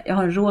termin med... Jag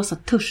har en rosa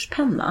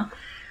tuschpenna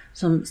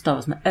som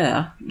stavas med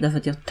Ö. Därför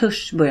att jag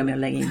börjar med att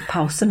lägga in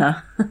pauserna.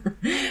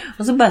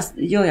 Och så bara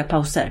gör jag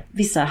pauser.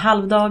 Vissa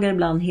halvdagar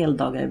ibland,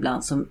 heldagar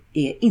ibland som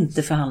är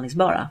inte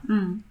förhandlingsbara.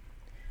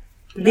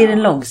 Det är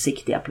den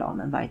långsiktiga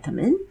planen varje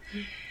termin.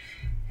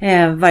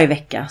 Varje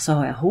vecka så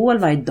har jag hål.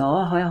 Varje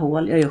dag har jag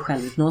hål. Jag gör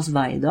självhypnos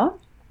varje dag.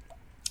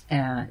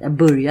 Jag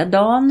börjar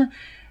dagen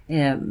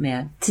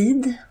med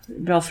tid.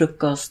 Bra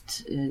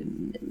frukost.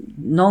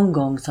 Någon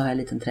gång så har jag en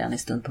liten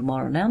träningsstund på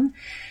morgonen.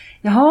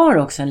 Jag har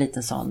också en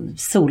liten sån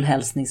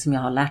solhälsning som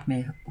jag har lärt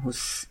mig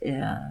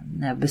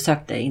när jag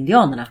besökte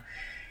indianerna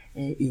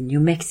i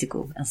New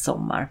Mexico en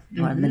sommar.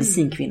 Det var en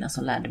medicinkvinna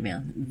som lärde mig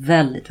en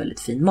väldigt, väldigt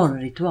fin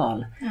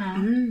morgonritual.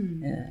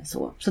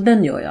 Så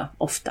den gör jag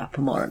ofta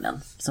på morgonen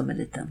som en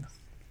liten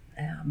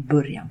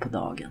början på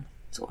dagen.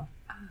 Så.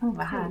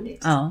 Vad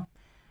härligt. Ja.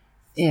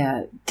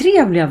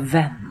 Trevliga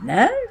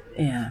vänner.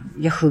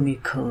 Jag sjunger i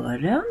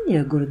kören.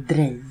 Jag går och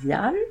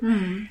drejar.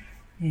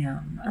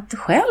 Att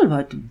själv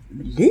ha ett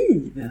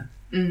liv.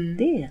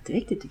 Det är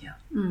jätteviktigt tycker jag.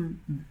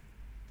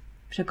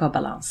 Försöka ha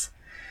balans.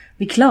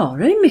 Vi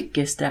klarar ju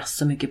mycket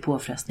stress och mycket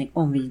påfrestning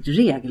om vi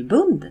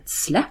regelbundet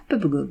släpper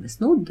på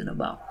gummisnodden och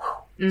bara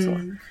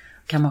så.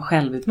 Kan man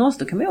självhypnos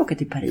då kan man åka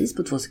till Paris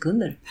på 2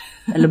 sekunder.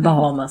 Eller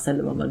Bahamas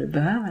eller vad man nu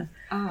behöver.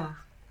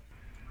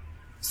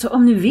 Så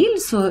om ni vill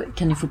så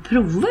kan ni få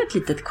prova ett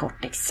litet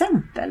kort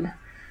exempel.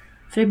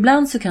 För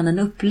ibland så kan en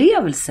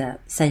upplevelse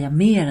säga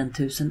mer än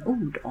 1000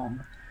 ord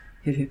om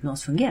hur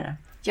hypnos fungerar.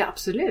 Ja,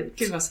 absolut.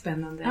 Gud vad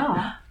spännande.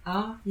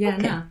 Ja,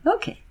 gärna.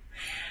 Okej.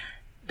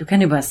 Då kan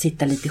ni bara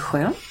sitta lite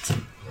skönt.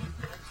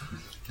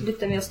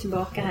 Lutar vi oss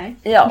tillbaka här?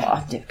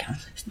 Ja,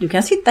 du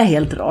kan sitta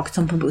helt rakt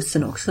som på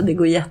bussen också. Det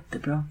går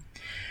jättebra.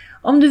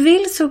 Om du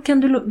vill så kan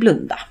du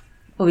blunda.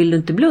 Och vill du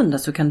inte blunda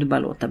så kan du bara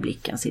låta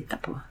blicken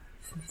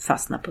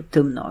fastna på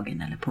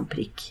tumnageln eller på en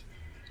prick.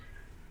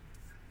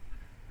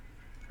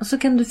 Och så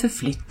kan du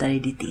förflytta dig i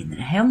ditt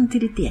inre hem till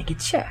ditt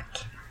eget kök.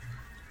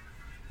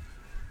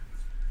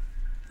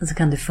 Och så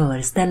kan du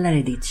föreställa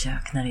dig ditt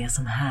kök när det är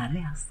som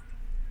härligast.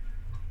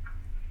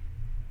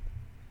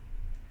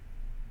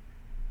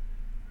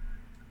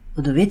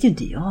 Och då vet ju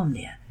inte jag om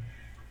det är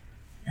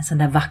en sån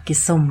där vacker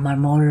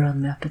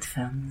sommarmorgon med öppet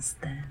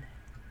fönster.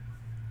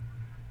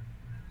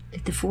 Eller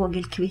lite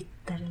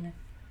fågelkvitter.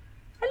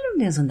 Eller om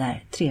det är en sån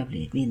där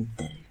trevlig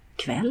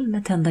vinterkväll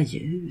med tända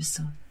ljus.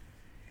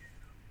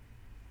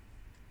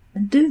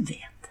 Men du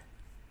vet.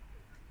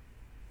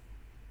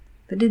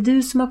 För det är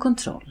du som har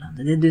kontrollen.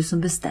 Det är du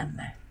som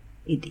bestämmer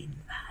i din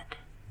värld.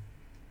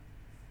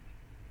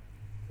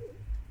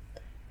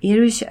 Är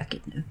du i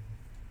köket nu?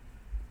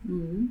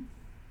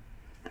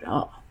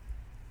 Bra.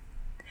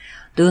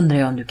 Då undrar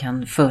jag om du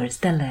kan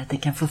föreställa dig att det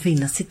kan få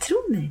finnas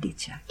citroner i ditt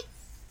kök.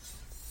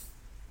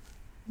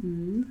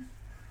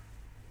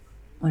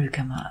 Och du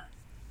kan vara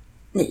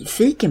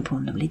nyfiken på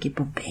om de ligger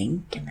på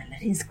bänken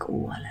eller i en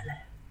skål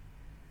eller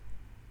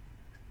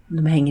om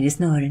de hänger i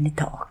snören i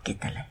taket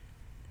eller...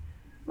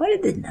 Var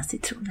är dina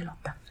citroner,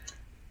 Lotta?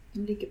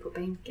 De ligger på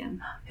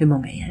bänken. Hur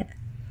många är det?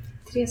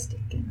 3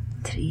 stycken.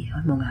 3.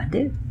 Och hur många har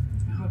du?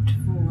 Jag har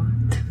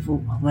 2.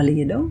 2. Var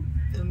ligger de?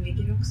 De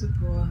ligger också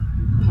på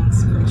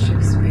Hans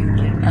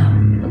köksbänken.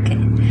 Ja, okej.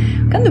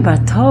 Kan du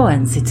bara ta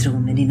en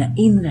citron i dina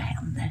inre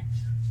händer?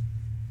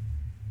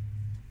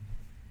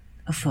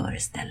 Och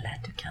föreställa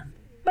att du kan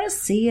bara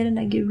se den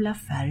där gula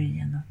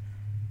färgen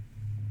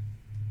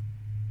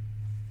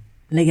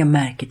och lägga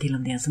märke till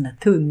om det är en sån där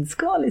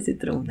tunnskalig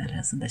citron eller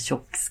en sån där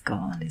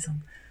tjockskalig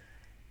som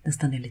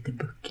nästan är lite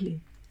bucklig.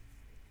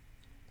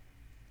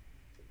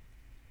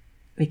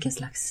 Vilken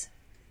slags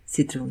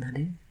citron är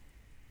det?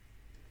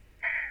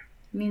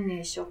 Min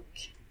är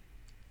tjock.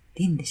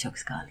 Din är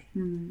tjockskalig.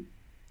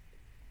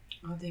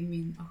 Ja, det är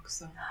min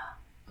också.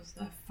 Och så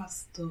där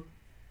fast och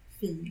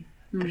fin.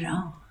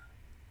 Bra.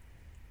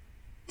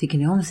 Tycker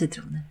ni om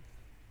citroner?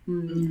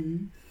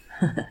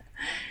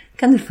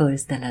 Kan du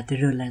föreställa att du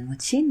rullar den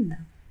mot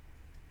kinden?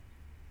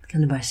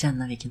 Kan du bara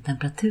känna vilken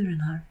temperatur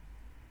den har?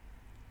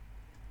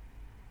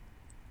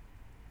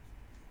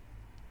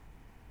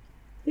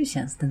 Hur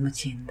känns den mot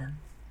kinden?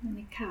 Den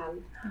är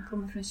kall. Den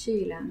kommer från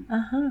kylen.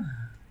 Aha.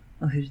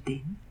 Och hur är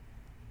din?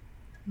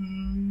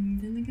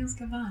 Den är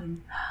ganska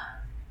varm.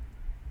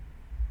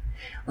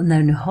 Och när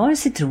du nu har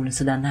citronen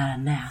så där nära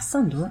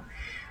näsan, då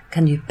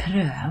kan du ju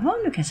pröva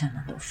om du kan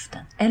känna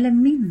doften. Eller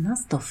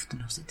minnas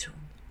doften av citron.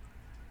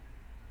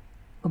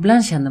 Och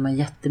ibland känner man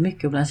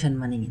jättemycket och ibland känner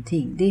man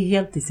ingenting. Det är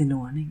helt i sin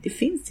ordning. Det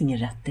finns ingen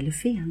rätt eller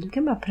fel. Du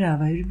kan bara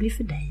pröva hur det blir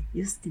för dig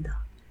just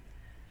idag.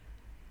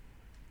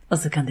 Och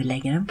så kan du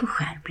lägga den på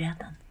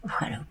skärbrädan och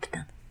skära upp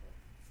den.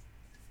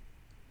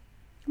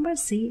 Och bara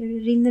se hur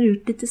det rinner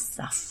ut lite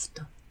saft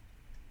och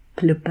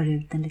pluppar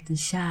ut en liten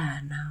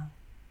kärna.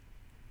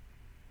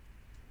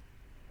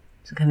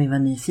 Så kan vi vara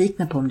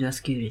nyfikna på om du har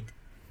skurit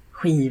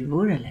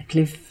skivor eller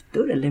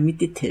klyftor eller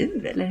mitt i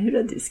tur. Eller hur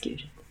har du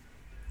skurit?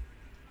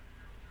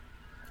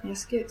 Jag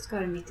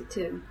skar mitt i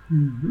tur.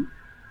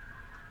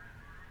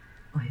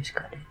 Och hur ska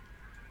du?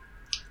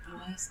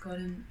 Ja, jag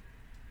skar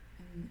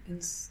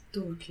en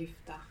stor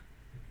klyfta.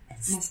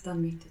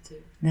 Nästan mitt i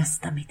tur.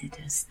 Nästan mitt i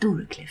tur, en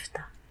stor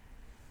klyfta.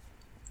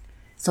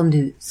 Som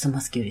du som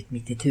har skurit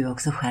mitt i tur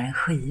också skär en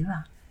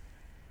skiva.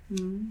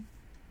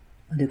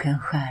 Och du kan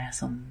skära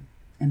som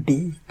en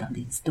bit av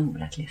din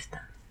stora klyfta.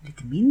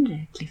 Lite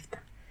mindre klyfta.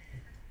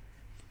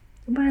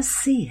 Och bara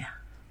se.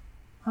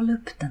 Håll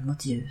upp den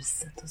mot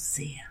ljuset och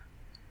se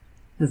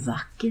hur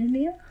vacker den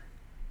är.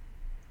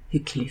 Hur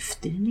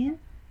klyftig den är.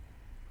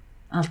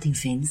 Allting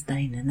finns där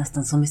inne,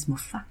 nästan som i små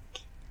fack.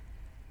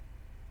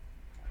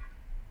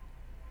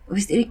 Och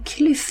visst är det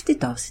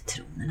klyftigt av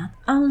citronen att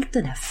allt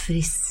det där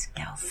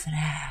friska och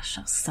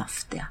fräscha och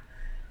saftiga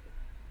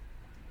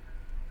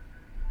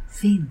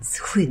finns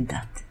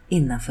skyddat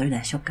innanför det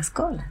där tjocka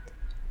skalet.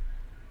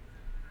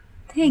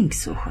 Tänk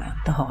så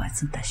skönt att ha ett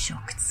sånt där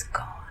tjockt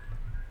skal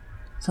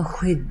som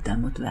skyddar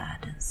mot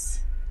världens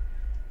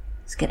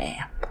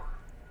skräp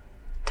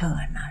och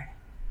törnar.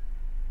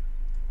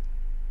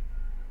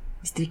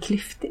 Visst är det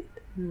klyftigt?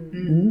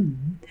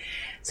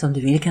 Så om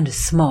du vill kan du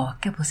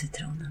smaka på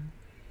citronen.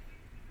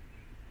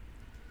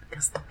 Du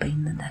kan stoppa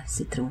in den där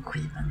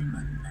citronskivan i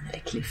munnen eller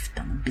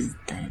klyftan och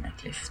bita i den där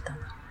klyftan.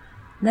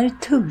 När du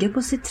tuggar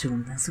på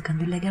citronen så kan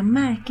du lägga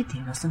märke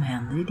till vad som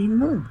händer i din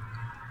mun.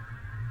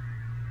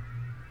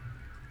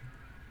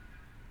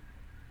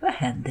 Vad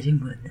händer i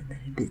munnen när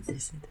du biter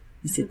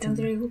i citronen?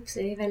 Den drar ihop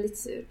sig, det är väldigt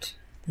surt.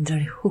 Den drar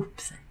ihop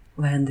sig.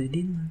 Och vad händer i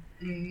din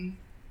mun?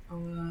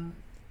 Och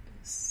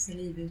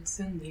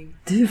salivutsöndring.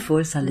 Du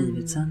får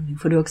salivutsöndring.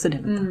 Får du också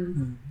det?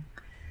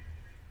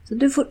 Så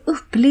du får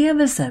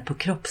upplevelser på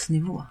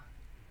kroppsnivå.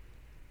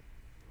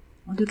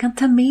 Och du kan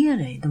ta med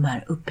dig de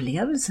här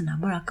upplevelserna.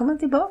 Bara komma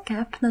tillbaka,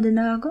 öppna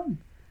dina ögon.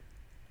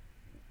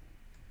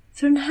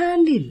 För den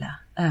här lilla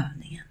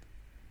övningen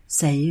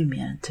säger ju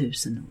mer än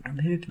 1000 ord om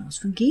hur hypnos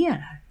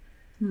fungerar.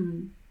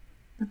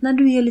 Att när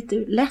du är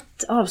lite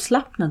lätt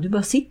avslappnad, du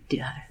bara sitter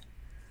ju här.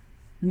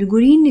 När du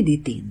går in i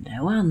ditt inre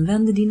och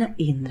använder dina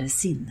inre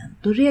sinnen,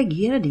 då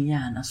reagerar din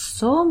hjärna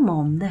som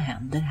om det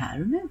händer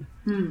här och nu.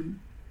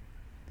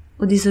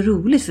 Och det är så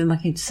roligt för man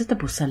kan ju inte sätta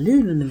på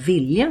saliv under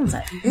viljan så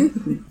här.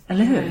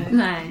 Eller hur?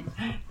 Nej.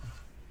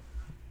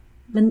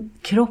 Men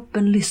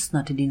kroppen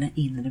lyssnar till dina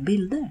inre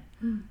bilder.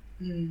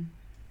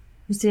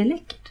 Visst är det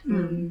läckert?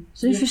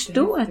 Så du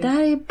förstår att det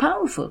här är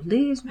powerful. Det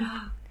är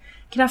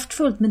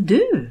kraftfullt. Men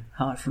du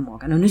har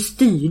förmågan. Och nu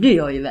styrde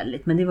jag ju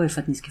väldigt. Men det var ju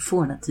för att ni ska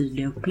få den här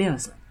tydliga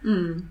upplevelsen.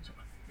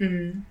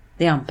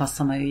 Det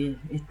anpassar man ju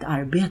i ett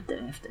arbete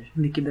efter.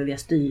 Hur mycket behöver jag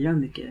styra? Hur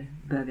mycket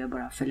behöver jag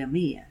bara följa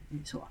med?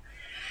 Så.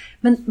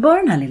 Men bara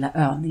den här lilla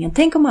övningen.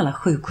 Tänk om alla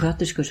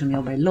sjuksköterskor som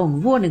jobbar i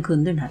långvården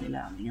kunde den här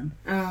lilla övningen.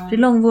 För i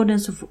långvården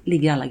så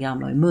ligger alla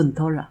gamla och är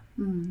muntorra.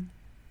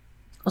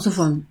 Och så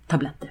får de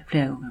tabletter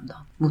flera gånger om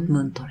dagen mot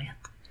muntorrhet.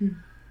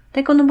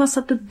 Tänk om de bara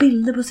satt upp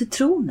bilder på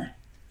citroner.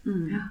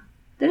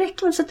 Det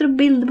räcker med att sätta upp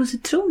bilder på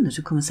citroner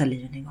så kommer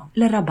saliven igång.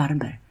 Eller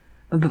rabarber.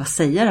 Man behöver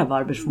säga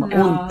rabarber så får man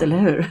ont, eller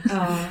hur?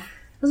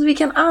 Alltså vi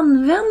kan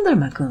använda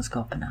de här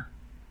kunskaperna.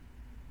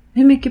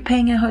 Hur mycket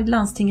pengar har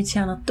landstinget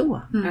tjänat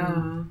då?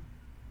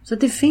 Så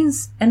att det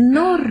finns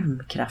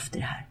enorm kraft i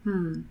det här.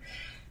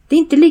 Det är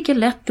inte lika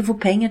lätt att få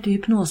pengar till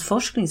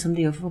hypnosforskning som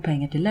det är att få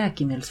pengar till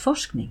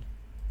läkemedelsforskning.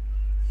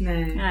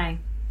 Nej.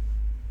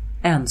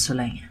 Än så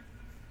länge.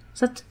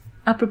 Så att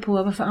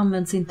apropå varför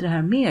används inte det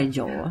här mer?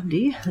 Ja,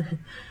 det är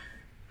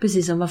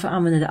precis som varför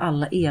använder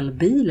alla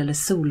elbil eller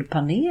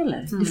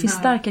solpaneler. Det finns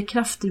starka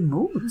krafter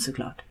emot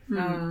såklart.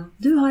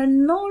 Du har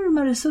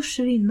enorma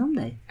resurser inom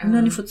dig. Nu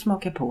har ni fått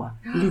smaka på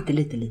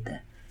lite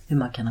hur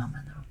man kan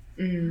använda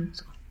dem.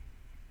 Så.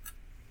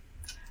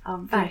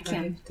 Ja,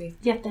 verkligen.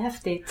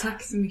 Jättehäftigt.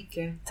 Tack så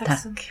mycket.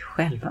 Tack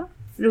själva.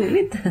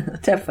 Roligt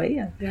att träffa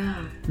er. Ja.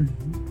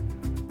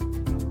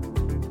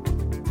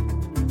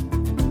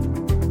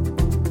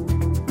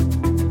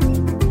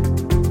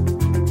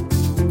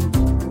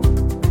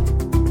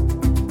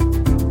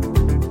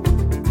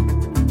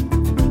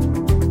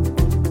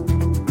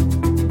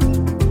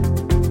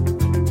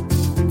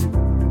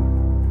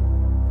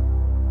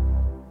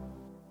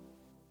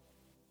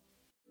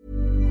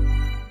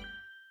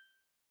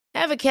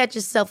 Ever catch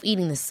yourself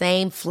eating the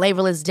same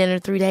flavorless dinner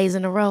 3 days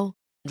in a row?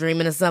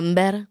 Dreaming of something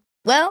better?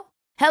 Well,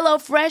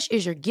 HelloFresh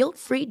is your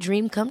guilt-free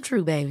dream come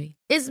true, baby.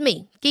 It's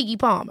me, Keke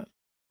Palmer.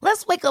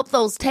 Let's wake up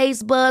those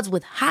taste buds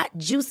with hot,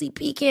 juicy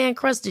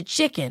pecan-crusted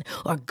chicken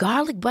or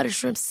garlic butter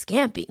shrimp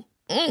scampi.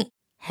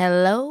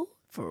 Hello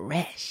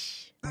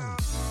Fresh.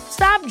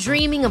 Stop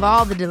dreaming of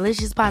all the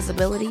delicious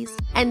possibilities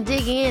and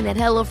dig in at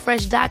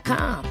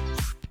HelloFresh.com.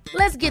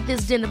 Let's get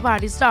this dinner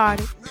party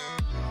started.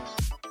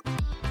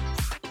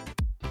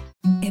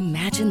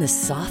 Imagine the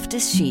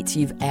softest sheets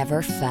you've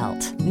ever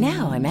felt.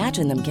 Now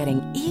imagine them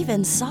getting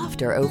even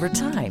softer over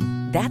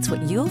time. That's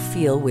what you'll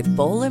feel with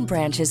Boll &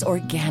 Branch's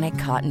organic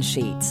cotton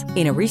sheets.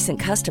 In a recent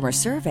customer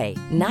survey,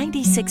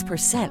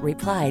 96%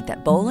 replied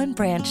that Boll &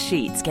 Branch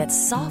sheets get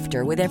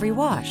softer with every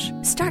wash.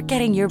 Start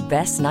getting your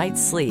best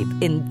night's sleep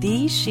in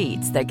these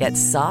sheets that get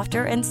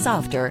softer and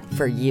softer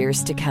for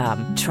years to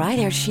come. Try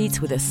their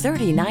sheets with a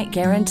 30-night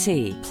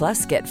guarantee.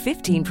 Plus, get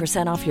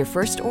 15% off your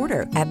first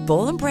order at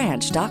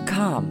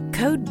bollandbranch.com.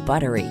 Code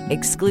BUTTERY.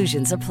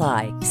 Exclusions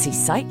apply. See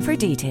site for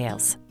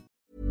details.